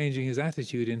was changing his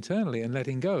attitude internally and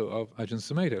letting go of Ajahn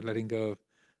Sumedho, letting go of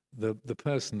the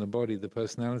person, the body, the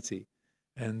personality,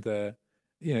 and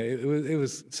it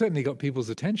was certainly got people's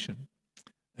attention.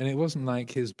 And it wasn't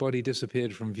like his body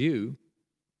disappeared from view,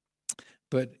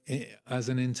 but as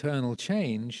an internal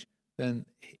change, then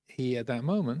he, at that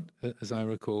moment, as I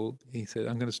recall, he said,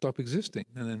 "I'm going to stop existing,"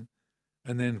 and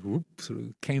then whoop, sort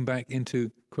of came back into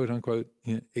quote unquote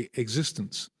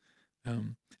existence.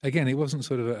 Again, it wasn't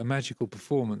sort of a magical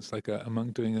performance like a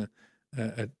monk doing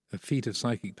a feat of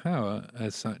psychic power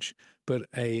as such, but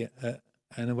in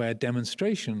a way a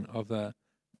demonstration of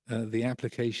the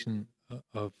application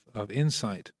of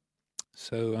insight.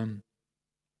 So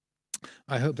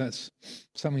I hope that's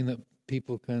something that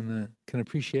people can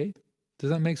appreciate. Does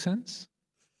that make sense?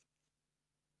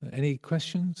 Any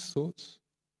questions, thoughts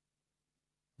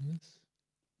on this?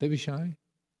 Don't be shy.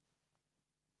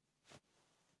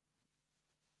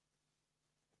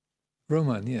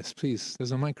 Roman, yes, please.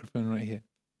 There's a microphone right here.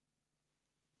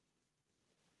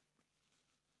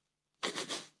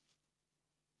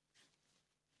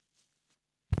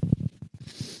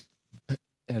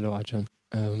 Hello, Ajahn.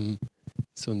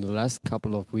 So in the last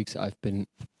couple of weeks, I've been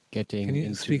getting Can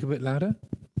you speak a bit louder?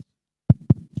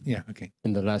 Yeah, okay.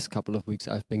 In the last couple of weeks,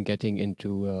 I've been getting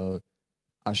into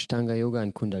Ashtanga Yoga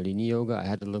and Kundalini Yoga. I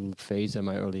had a little phase in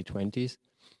my early 20s.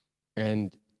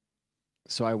 And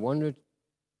so I wondered,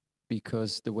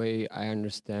 because the way I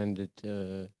understand it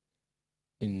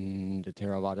in the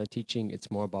Theravada teaching,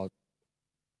 it's more about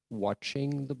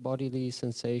watching the bodily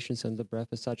sensations and the breath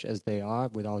as such as they are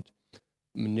without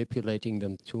manipulating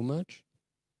them too much.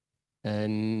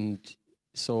 And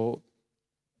so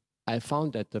I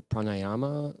found that the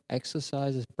pranayama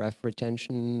exercises, breath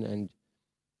retention and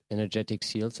energetic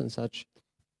seals and such,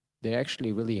 they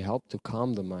actually really help to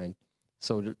calm the mind.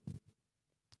 So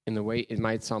in a way, it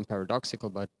might sound paradoxical,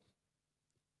 but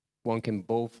one can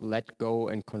both let go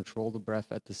and control the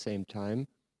breath at the same time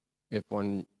if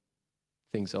one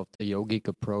thinks of the yogic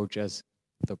approach as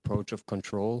the approach of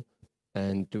control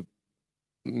and the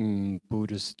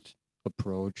Buddhist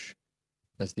approach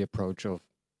as the approach of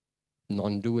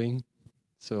non-doing.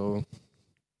 So,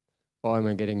 or am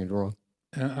I getting it wrong?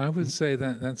 I would say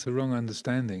that that's a wrong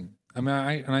understanding. I mean,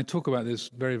 I talk about this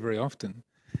very, very often,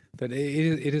 that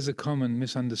it is a common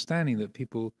misunderstanding that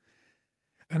people,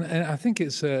 and I think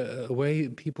it's a way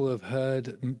people have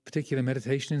heard particular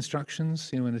meditation instructions,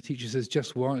 when a teacher says,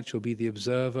 just watch, or be the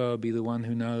observer, or be the one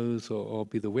who knows, or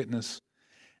be the witness.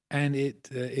 And it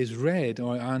is read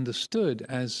or understood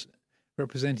as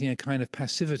representing a kind of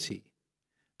passivity.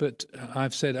 But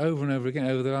I've said over and over again,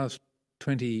 over the last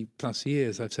 20 plus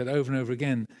years, I've said over and over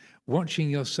again, watching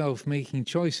yourself making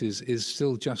choices is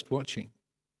still just watching.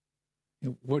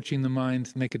 Watching the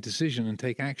mind make a decision and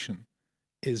take action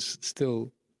is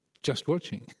still just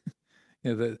watching.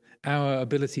 That our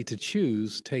ability to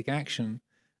choose, take action,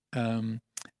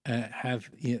 have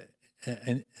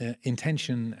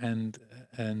intention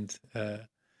and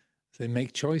so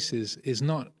make choices is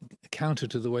not counter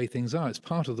to the way things are. It's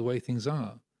part of the way things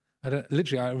are. I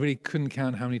really couldn't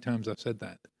count how many times I've said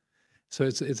that. So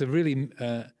it's a really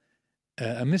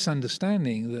a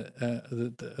misunderstanding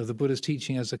of the Buddha's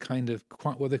teaching as a kind of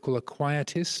what they call a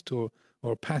quietist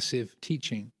or passive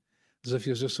teaching, as if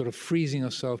you're just sort of freezing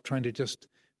yourself, trying to just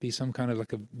be some kind of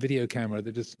like a video camera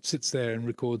that just sits there and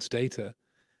records data.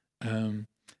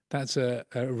 That's a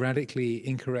radically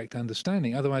incorrect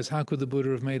understanding. Otherwise, how could the Buddha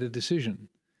have made a decision?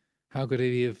 How could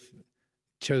he have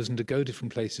chosen to go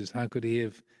different places? How could he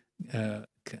have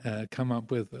come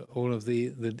up with all of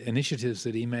the initiatives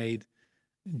that he made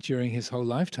during his whole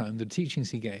lifetime, the teachings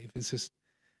he gave? It's just,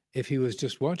 if he was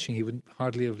just watching, he would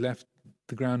hardly have left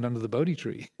the ground under the Bodhi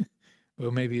tree.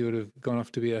 Or maybe he would have gone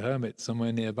off to be a hermit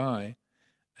somewhere nearby.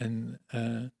 And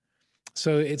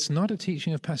so it's not a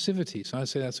teaching of passivity. So I'd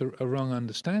say that's a wrong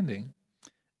understanding.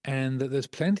 And that there's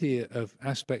plenty of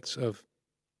aspects of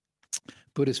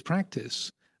Buddhist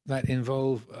practice that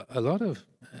involve a lot of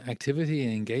activity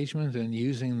and engagement and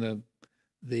using the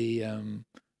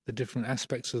different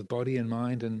aspects of the body and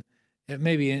mind. And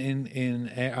maybe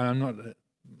I'm not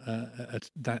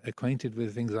that acquainted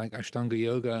with things like Ashtanga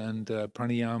Yoga and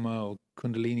pranayama or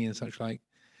Kundalini and such like,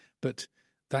 but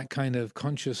that kind of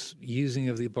conscious using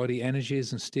of the body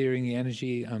energies and steering the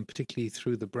energy, particularly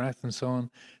through the breath and so on.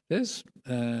 There's,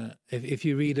 if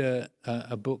you read a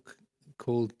book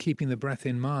called Keeping the Breath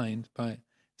in Mind by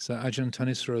Ajahn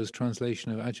Thanissro's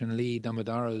translation of Ajahn Lee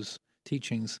Dhammadharo's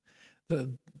teachings,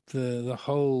 the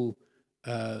whole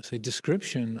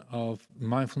description of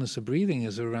mindfulness of breathing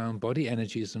is around body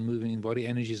energies and moving body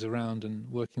energies around and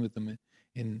working with them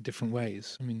in different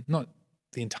ways. I mean, not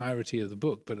the entirety of the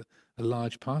book, but a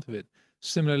large part of it.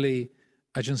 Similarly,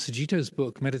 Ajahn Sujito's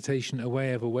book, Meditation, A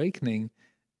Way of Awakening,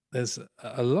 there's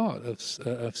a lot of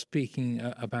speaking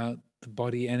about the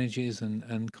body energies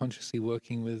and consciously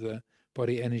working with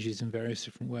body energies in various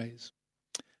different ways.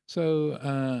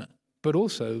 So, but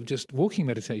also just walking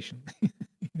meditation,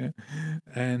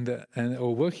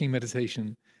 or working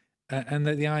meditation, and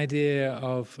that the idea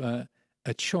of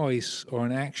a choice or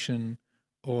an action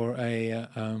or a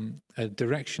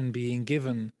direction being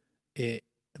given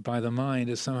by the mind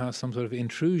as somehow some sort of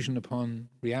intrusion upon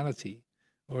reality,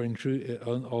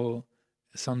 or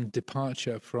some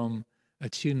departure from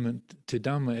attunement to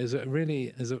Dhamma is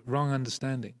a wrong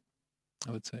understanding,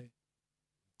 I would say.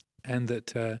 And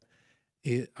that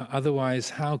otherwise,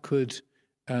 how could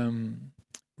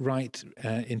right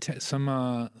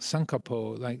samma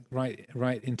sankappo, like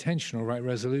right intention or right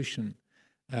resolution,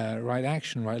 right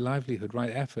action, right livelihood,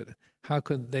 right effort, how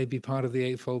could they be part of the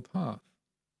Eightfold Path?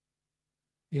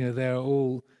 They're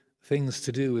all things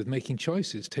to do with making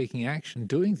choices, taking action,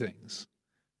 doing things,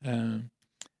 and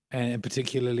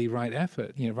particularly right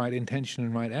effort, right intention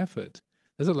and right effort.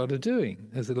 There's a lot of doing,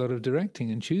 there's a lot of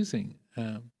directing and choosing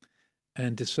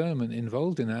and discernment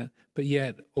involved in that, but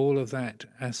yet all of that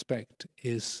aspect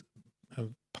is a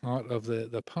part of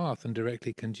the path and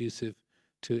directly conducive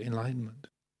to enlightenment.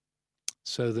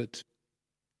 So that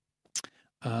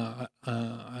I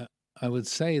would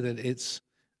say that it's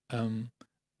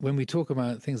when we talk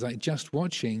about things like just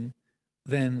watching,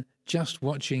 then just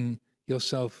watching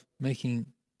yourself making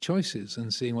choices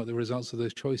and seeing what the results of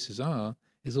those choices are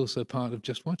is also part of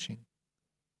just watching.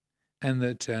 And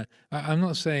that I'm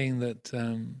not saying that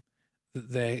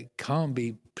there can't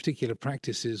be particular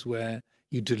practices where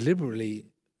you deliberately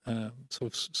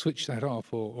sort of switch that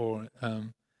off or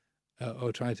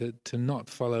try to not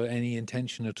follow any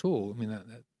intention at all. I mean,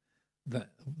 that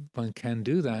one can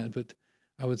do that, but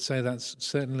I would say that's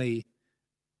certainly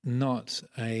not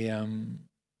a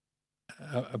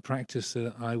practice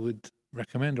that I would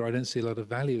recommend, or I don't see a lot of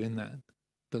value in that.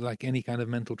 But like any kind of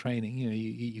mental training,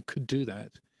 you could do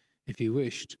that if you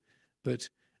wished, but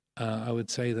I would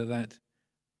say that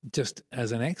just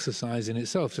as an exercise in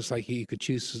itself, just like you could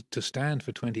choose to stand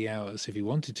for 20 hours if you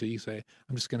wanted to, you say,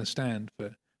 I'm just going to stand for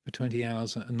 20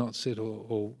 hours and not sit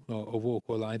or walk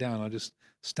or lie down. I'll just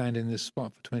stand in this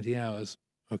spot for 20 hours.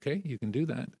 Okay, you can do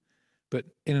that. But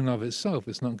in and of itself,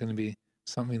 it's not going to be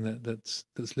something that's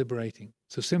liberating.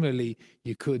 So similarly,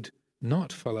 you could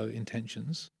not follow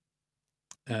intentions,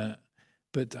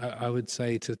 but I would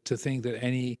say to think that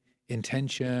any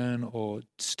intention or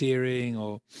steering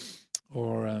or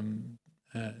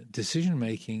decision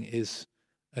making is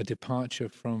a departure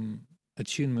from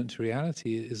attunement to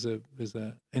reality. Is a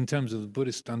in terms of the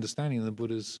Buddhist understanding, the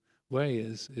Buddha's way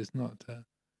is not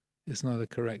a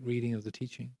correct reading of the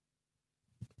teaching.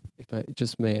 If I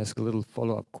just may ask a little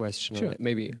follow-up question, Sure.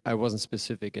 Maybe I wasn't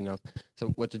specific enough. So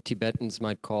what the Tibetans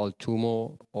might call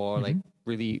tumo, or like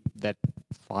really that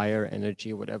fire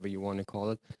energy, whatever you want to call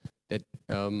it, that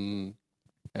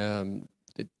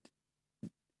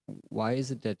why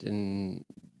is it that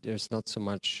there's not so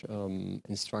much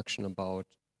instruction about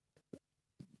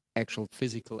actual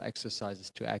physical exercises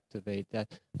to activate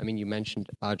that? I mean, you mentioned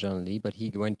Ajahn Lee, but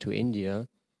he went to India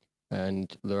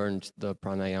and learned the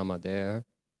pranayama there.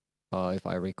 If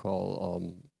I recall,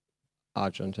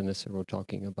 Ajahn Thanissaro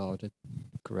talking about it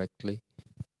correctly.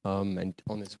 And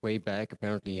on his way back,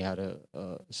 apparently he had a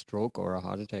stroke or a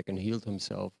heart attack and healed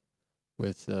himself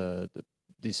with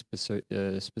these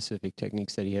specific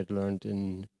techniques that he had learned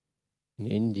in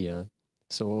India.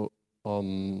 So what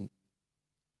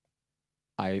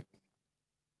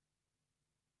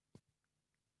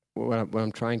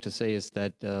I'm trying to say is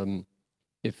that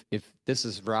if this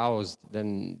is roused,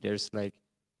 then there's like,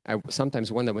 I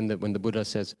sometimes wonder when the Buddha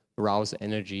says rouse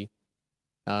energy,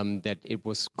 that it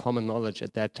was common knowledge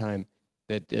at that time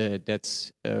that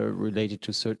that's related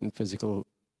to certain physical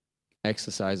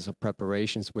exercises or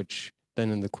preparations, which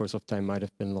then in the course of time might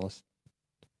have been lost.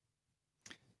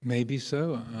 Maybe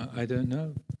so. I don't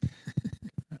know.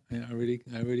 I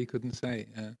really couldn't say.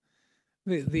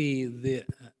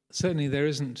 Certainly there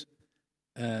isn't,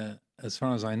 as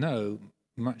far as I know,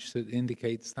 much that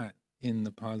indicates that in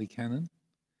the Pali Canon.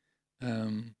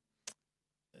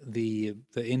 The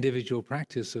individual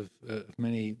practice of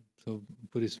many sort of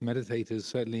Buddhist meditators,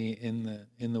 certainly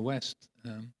in the West,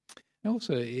 and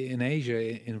also in Asia,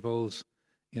 it involves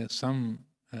some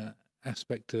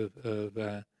aspect of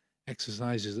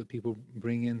exercises that people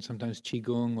bring in. Sometimes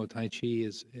Qigong or Tai Chi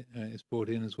is brought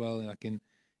in as well, like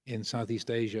in Southeast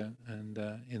Asia and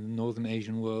in the Northern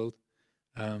Asian world.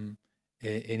 In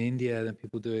India, there are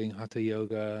people doing Hatha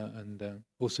Yoga, and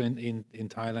also in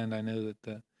Thailand, I know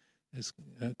that there's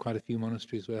quite a few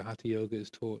monasteries where Hatha Yoga is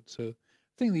taught. So I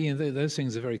think those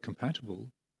things are very compatible.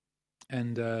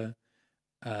 And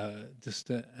just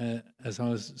as I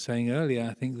was saying earlier,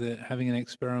 I think that having an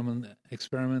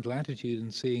experimental attitude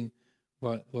and seeing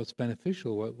what's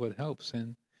beneficial, what helps,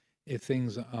 and if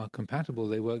things are compatible,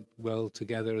 they work well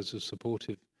together as a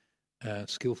supportive,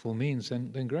 skillful means,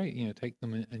 then great, take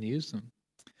them and use them.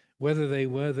 Whether they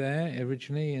were there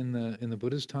originally in the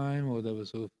Buddha's time, or there were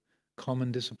sort of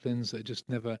common disciplines that just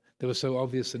never, they were so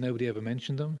obvious that nobody ever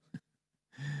mentioned them.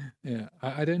 Yeah,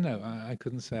 I don't know. I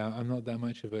couldn't say. I'm not that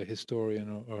much of a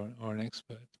historian or an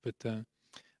expert, but I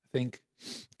think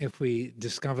if we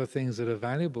discover things that are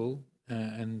valuable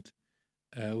and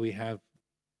we have,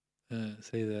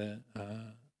 say,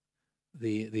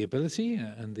 the ability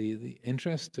and the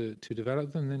interest to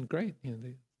develop them, then great.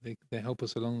 They help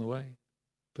us along the way.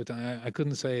 But I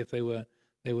couldn't say if they were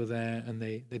there and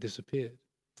they disappeared.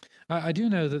 I do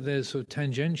know that there's sort of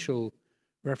tangential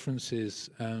references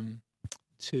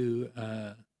to,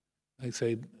 like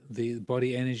say, the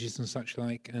body energies and such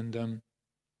like. And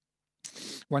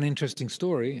one interesting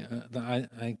story that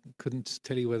I couldn't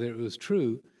tell you whether it was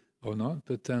true or not,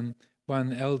 but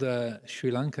one elder Sri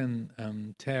Lankan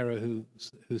Thera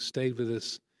who stayed with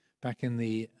us back in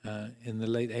the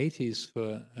late 80s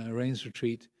for a rains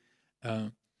retreat,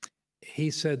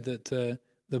 he said that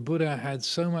the Buddha had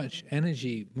so much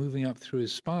energy moving up through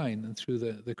his spine and through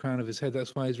the crown of his head.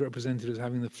 That's why he's represented as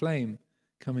having the flame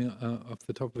coming off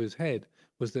the top of his head,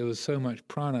 was there was so much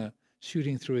prana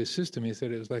shooting through his system. He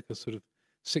said it was like a sort of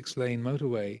 6-lane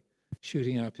motorway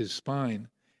shooting up his spine.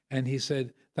 And he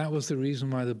said that was the reason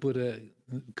why the Buddha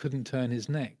couldn't turn his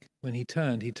neck. When he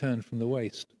turned from the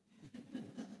waist.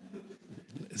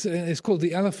 It's called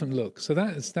the elephant look. So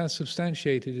that's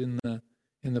substantiated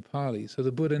in the Pali. So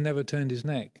the Buddha never turned his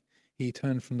neck. He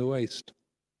turned from the waist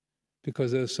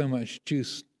because there was so much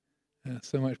juice,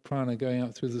 so much prana going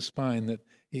up through the spine that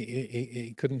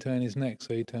he couldn't turn his neck,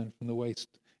 so he turned from the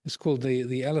waist. It's called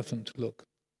the elephant look.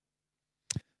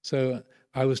 So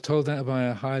I was told that by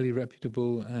a highly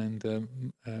reputable and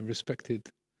respected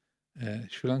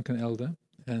Sri Lankan elder,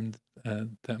 and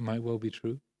that might well be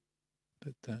true.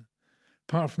 But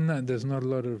apart from that, there's not a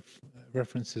lot of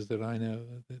references that I know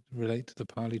that relate to the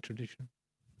Pali tradition.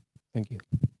 Thank you.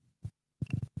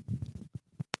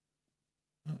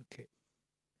 Okay.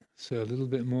 So a little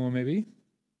bit more, maybe.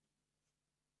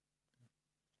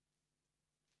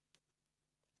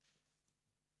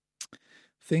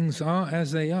 Things are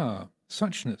as they are,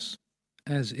 suchness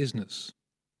as isness.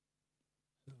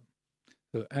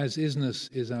 So as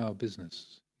isness is our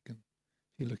business. If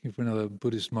you're looking for another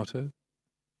Buddhist motto.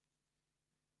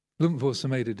 Lumpur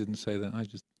Sameda didn't say that.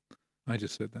 I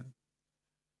just said that.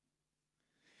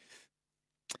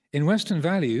 In Western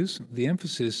values, the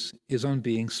emphasis is on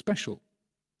being special,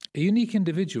 a unique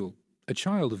individual, a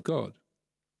child of God.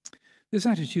 This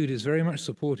attitude is very much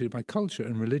supported by culture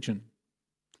and religion.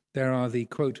 There are the,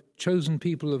 quote, chosen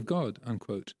people of God,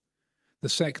 unquote, the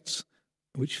sects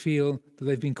which feel that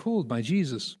they've been called by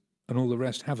Jesus and all the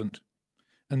rest haven't.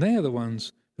 And they are the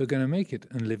ones who are going to make it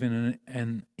and live in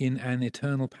an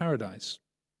eternal paradise.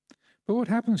 But what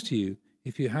happens to you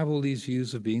if you have all these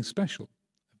views of being special,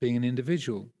 of being an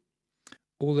individual,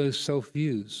 all those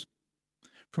self-views?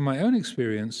 From my own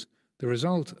experience, the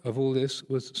result of all this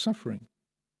was suffering.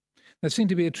 There seemed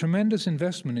to be a tremendous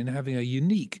investment in having a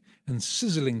unique and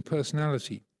sizzling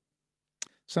personality.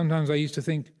 Sometimes I used to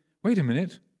think, wait a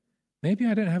minute, maybe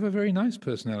I don't have a very nice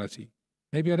personality.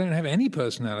 Maybe I don't have any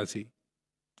personality.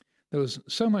 There was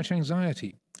so much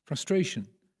anxiety, frustration,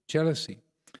 jealousy,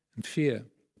 and fear.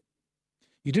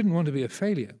 You didn't want to be a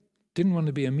failure, didn't want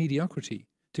to be a mediocrity,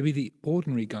 to be the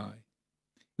ordinary guy.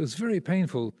 It was very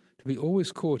painful to be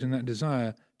always caught in that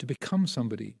desire to become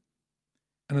somebody.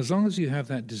 And as long as you have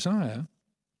that desire,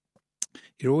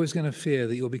 you're always going to fear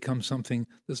that you'll become something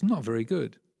that's not very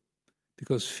good,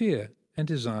 because fear and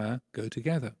desire go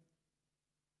together.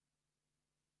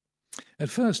 At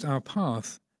first, our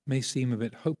path may seem a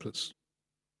bit hopeless.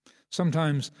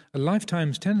 Sometimes a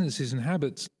lifetime's tendencies and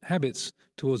habits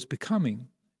towards becoming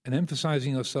and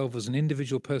emphasizing yourself as an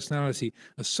individual personality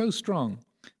are so strong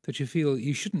that you feel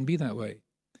you shouldn't be that way.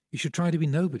 You should try to be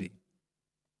nobody.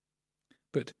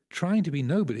 But trying to be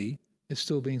nobody is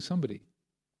still being somebody.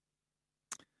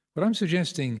 What I'm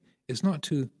suggesting is not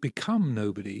to become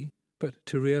nobody, but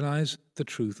to realize the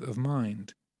truth of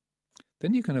mind.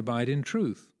 Then you can abide in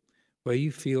truth, where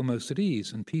you feel most at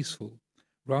ease and peaceful,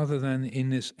 rather than in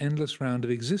this endless round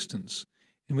of existence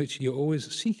in which you're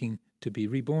always seeking to be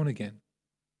reborn again.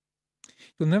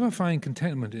 You'll never find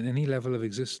contentment in any level of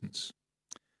existence.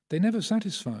 They never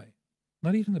satisfy,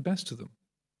 not even the best of them.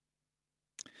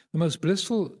 The most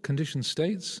blissful conditioned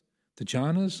states, the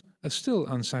jhanas, are still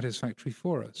unsatisfactory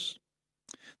for us.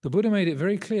 The Buddha made it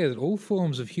very clear that all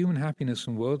forms of human happiness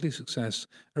and worldly success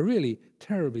are really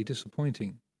terribly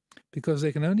disappointing, because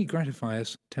they can only gratify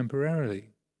us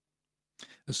temporarily.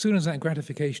 As soon as that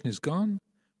gratification is gone,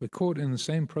 we're caught in the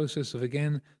same process of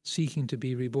again seeking to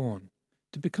be reborn,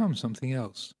 to become something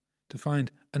else, to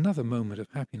find another moment of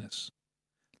happiness.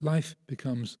 Life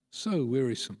becomes so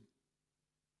wearisome.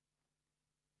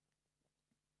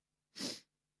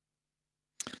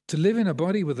 To live in a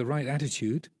body with the right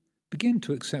attitude, begin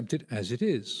to accept it as it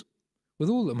is, with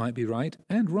all that might be right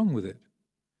and wrong with it,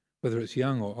 whether it's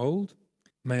young or old,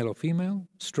 male or female,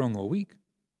 strong or weak.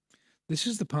 This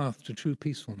is the path to true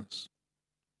peacefulness.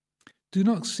 Do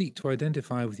not seek to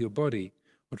identify with your body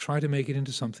or try to make it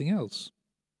into something else.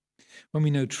 When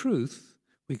we know truth,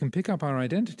 we can pick up our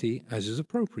identity as is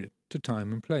appropriate to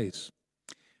time and place,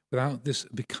 without this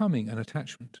becoming an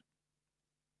attachment.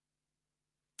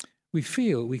 We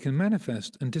feel we can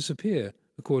manifest and disappear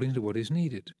according to what is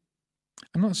needed.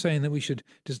 I'm not saying that we should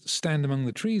just stand among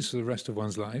the trees for the rest of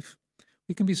one's life.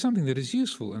 We can be something that is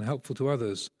useful and helpful to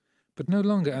others, but no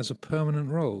longer as a permanent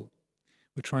role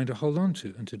we're trying to hold on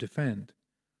to and to defend.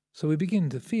 So we begin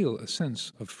to feel a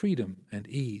sense of freedom and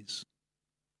ease.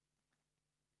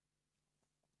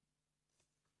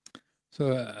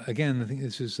 So again, I think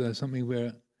this is something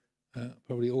where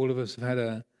probably all of us have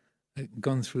had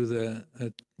gone through the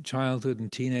childhood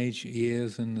and teenage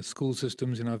years and the school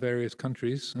systems in our various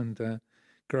countries, and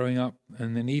growing up,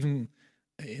 and then even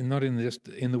not in just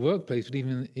in the workplace, but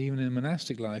even in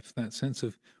monastic life, that sense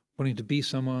of wanting to be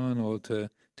someone, or to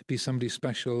be somebody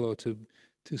special, or to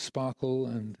sparkle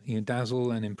and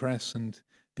dazzle and impress and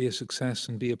be a success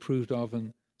and be approved of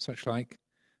and such like.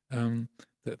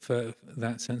 That for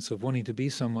that sense of wanting to be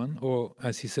someone, or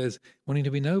as he says, wanting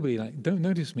to be nobody, like, don't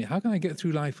notice me. How can I get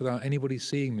through life without anybody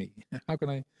seeing me? How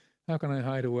can I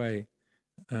hide away?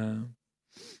 Whether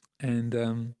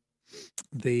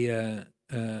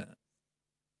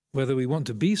we want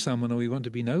to be someone or we want to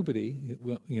be nobody,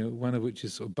 one of which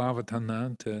is sort of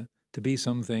bhavatanha, to be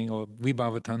something, or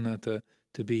vibhavatanha,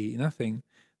 to be nothing,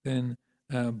 then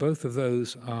both of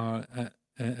those are,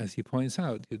 as he points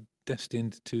out,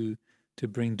 destined to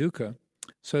bring dukkha.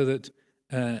 So that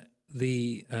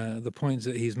the points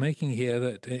that he's making here,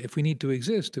 that if we need to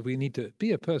exist, if we need to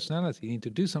be a personality, need to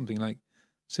do something like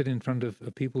sit in front of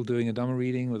people doing a Dhamma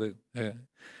reading with a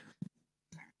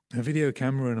video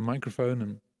camera and a microphone,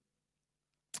 and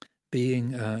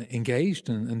being engaged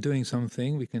and doing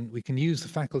something. We can use the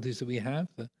faculties that we have,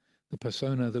 the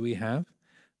persona that we have,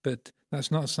 but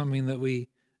that's not something that we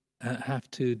have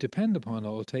to depend upon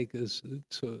or take as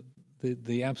sort of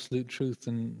the absolute truth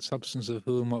and substance of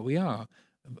who and what we are.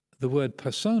 The word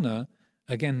persona,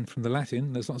 again from the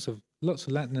Latin, there's lots of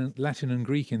Latin and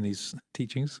Greek in these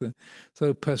teachings.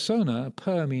 So persona,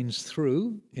 per means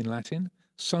through in Latin,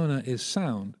 sona is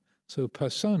sound. So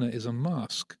persona is a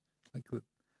mask, like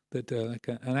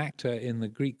an actor in the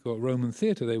Greek or Roman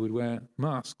theatre, they would wear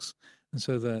masks, and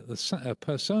so the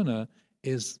persona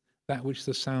is that which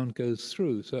the sound goes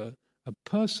through. So a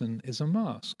person is a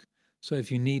mask. So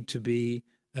if you need to be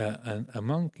a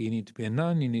monk, you need to be a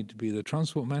nun, you need to be the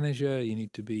transport manager, you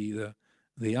need to be the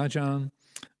ajahn,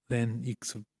 then you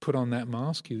sort of put on that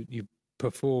mask, you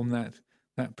perform that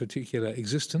particular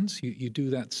existence, you do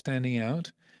that standing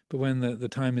out. But when the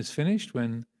time is finished,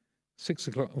 when 6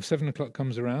 o'clock or 7 o'clock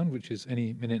comes around, which is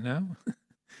any minute now,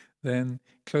 then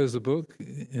close the book,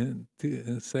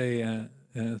 say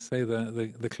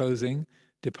the closing,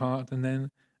 depart, and then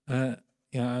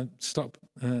stop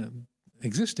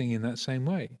existing in that same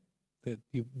way. That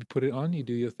you put it on, you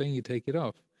do your thing, you take it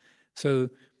off. So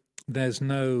there's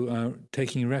no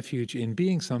taking refuge in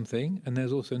being something, and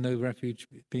there's also no refuge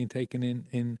being taken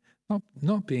in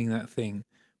not being that thing,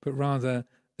 but rather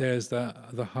there's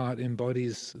the heart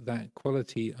embodies that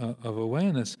quality of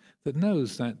awareness that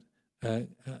knows that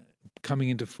coming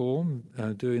into form,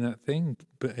 doing that thing,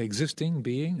 but existing,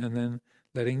 being, and then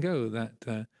letting go,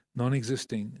 that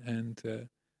non-existing, and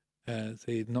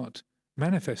say not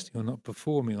manifesting or not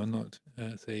performing or not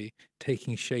say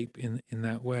taking shape in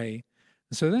that way.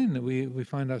 And so then we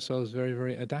find ourselves very,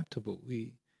 very adaptable.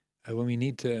 We when we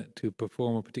need to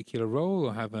perform a particular role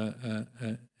or have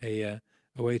a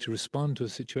way to respond to a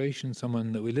situation,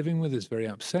 someone that we're living with is very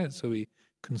upset, so we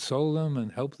console them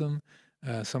and help them.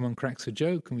 Someone cracks a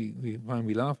joke and we find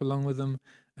we laugh along with them.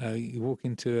 You walk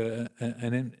into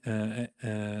an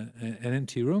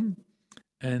empty room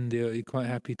and you're quite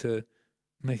happy to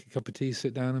make a cup of tea,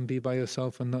 sit down and be by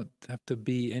yourself and not have to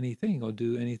be anything or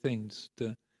do anything, just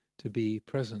to be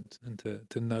present and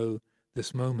to know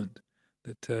this moment,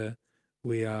 that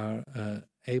we are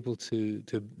able to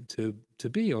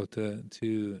be, or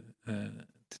to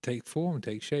take form,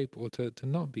 take shape, or to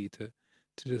not be, to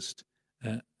just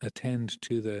attend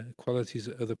to the qualities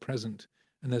of the present.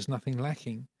 And there's nothing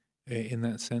lacking in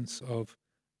that sense of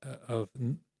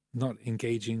not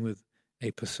engaging with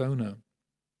a persona.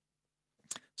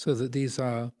 So that these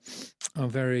are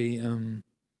very,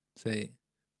 say,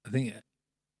 I think,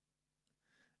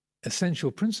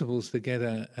 essential principles to get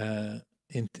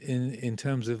in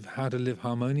terms of how to live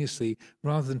harmoniously,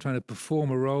 rather than trying to perform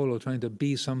a role or trying to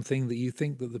be something that you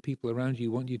think that the people around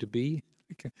you want you to be.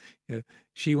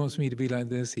 She wants me to be like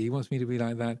this, he wants me to be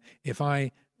like that. If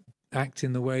I act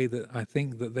in the way that I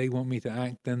think that they want me to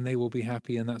act, then they will be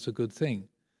happy, and that's a good thing.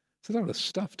 It's a lot of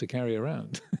stuff to carry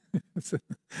around. It's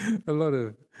a lot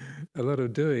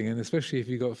of doing, and especially if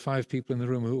you've got 5 people in the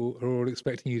room who are all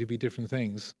expecting you to be different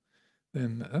things,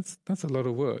 then that's a lot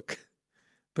of work.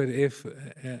 But if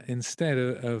instead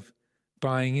of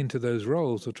buying into those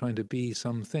roles or trying to be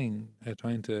something,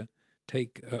 trying to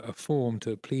take a form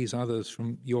to please others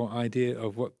from your idea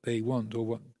of what they want or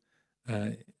what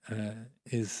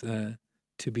is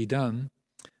to be done,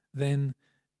 then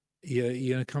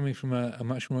you're coming from a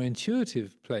much more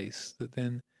intuitive place, that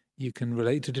then you can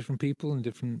relate to different people in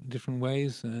different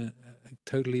ways,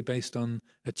 totally based on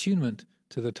attunement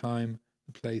to the time,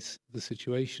 the place, the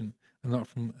situation, and not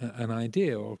from an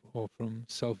idea or from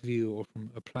self-view or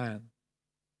from a plan.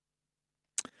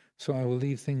 So I will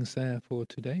leave things there for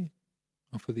today,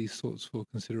 or for these thoughts for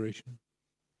consideration.